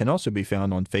ministry can also be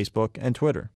found on Facebook and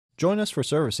Twitter. Join us for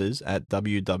services at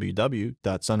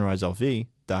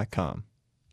www.sunriselv.com.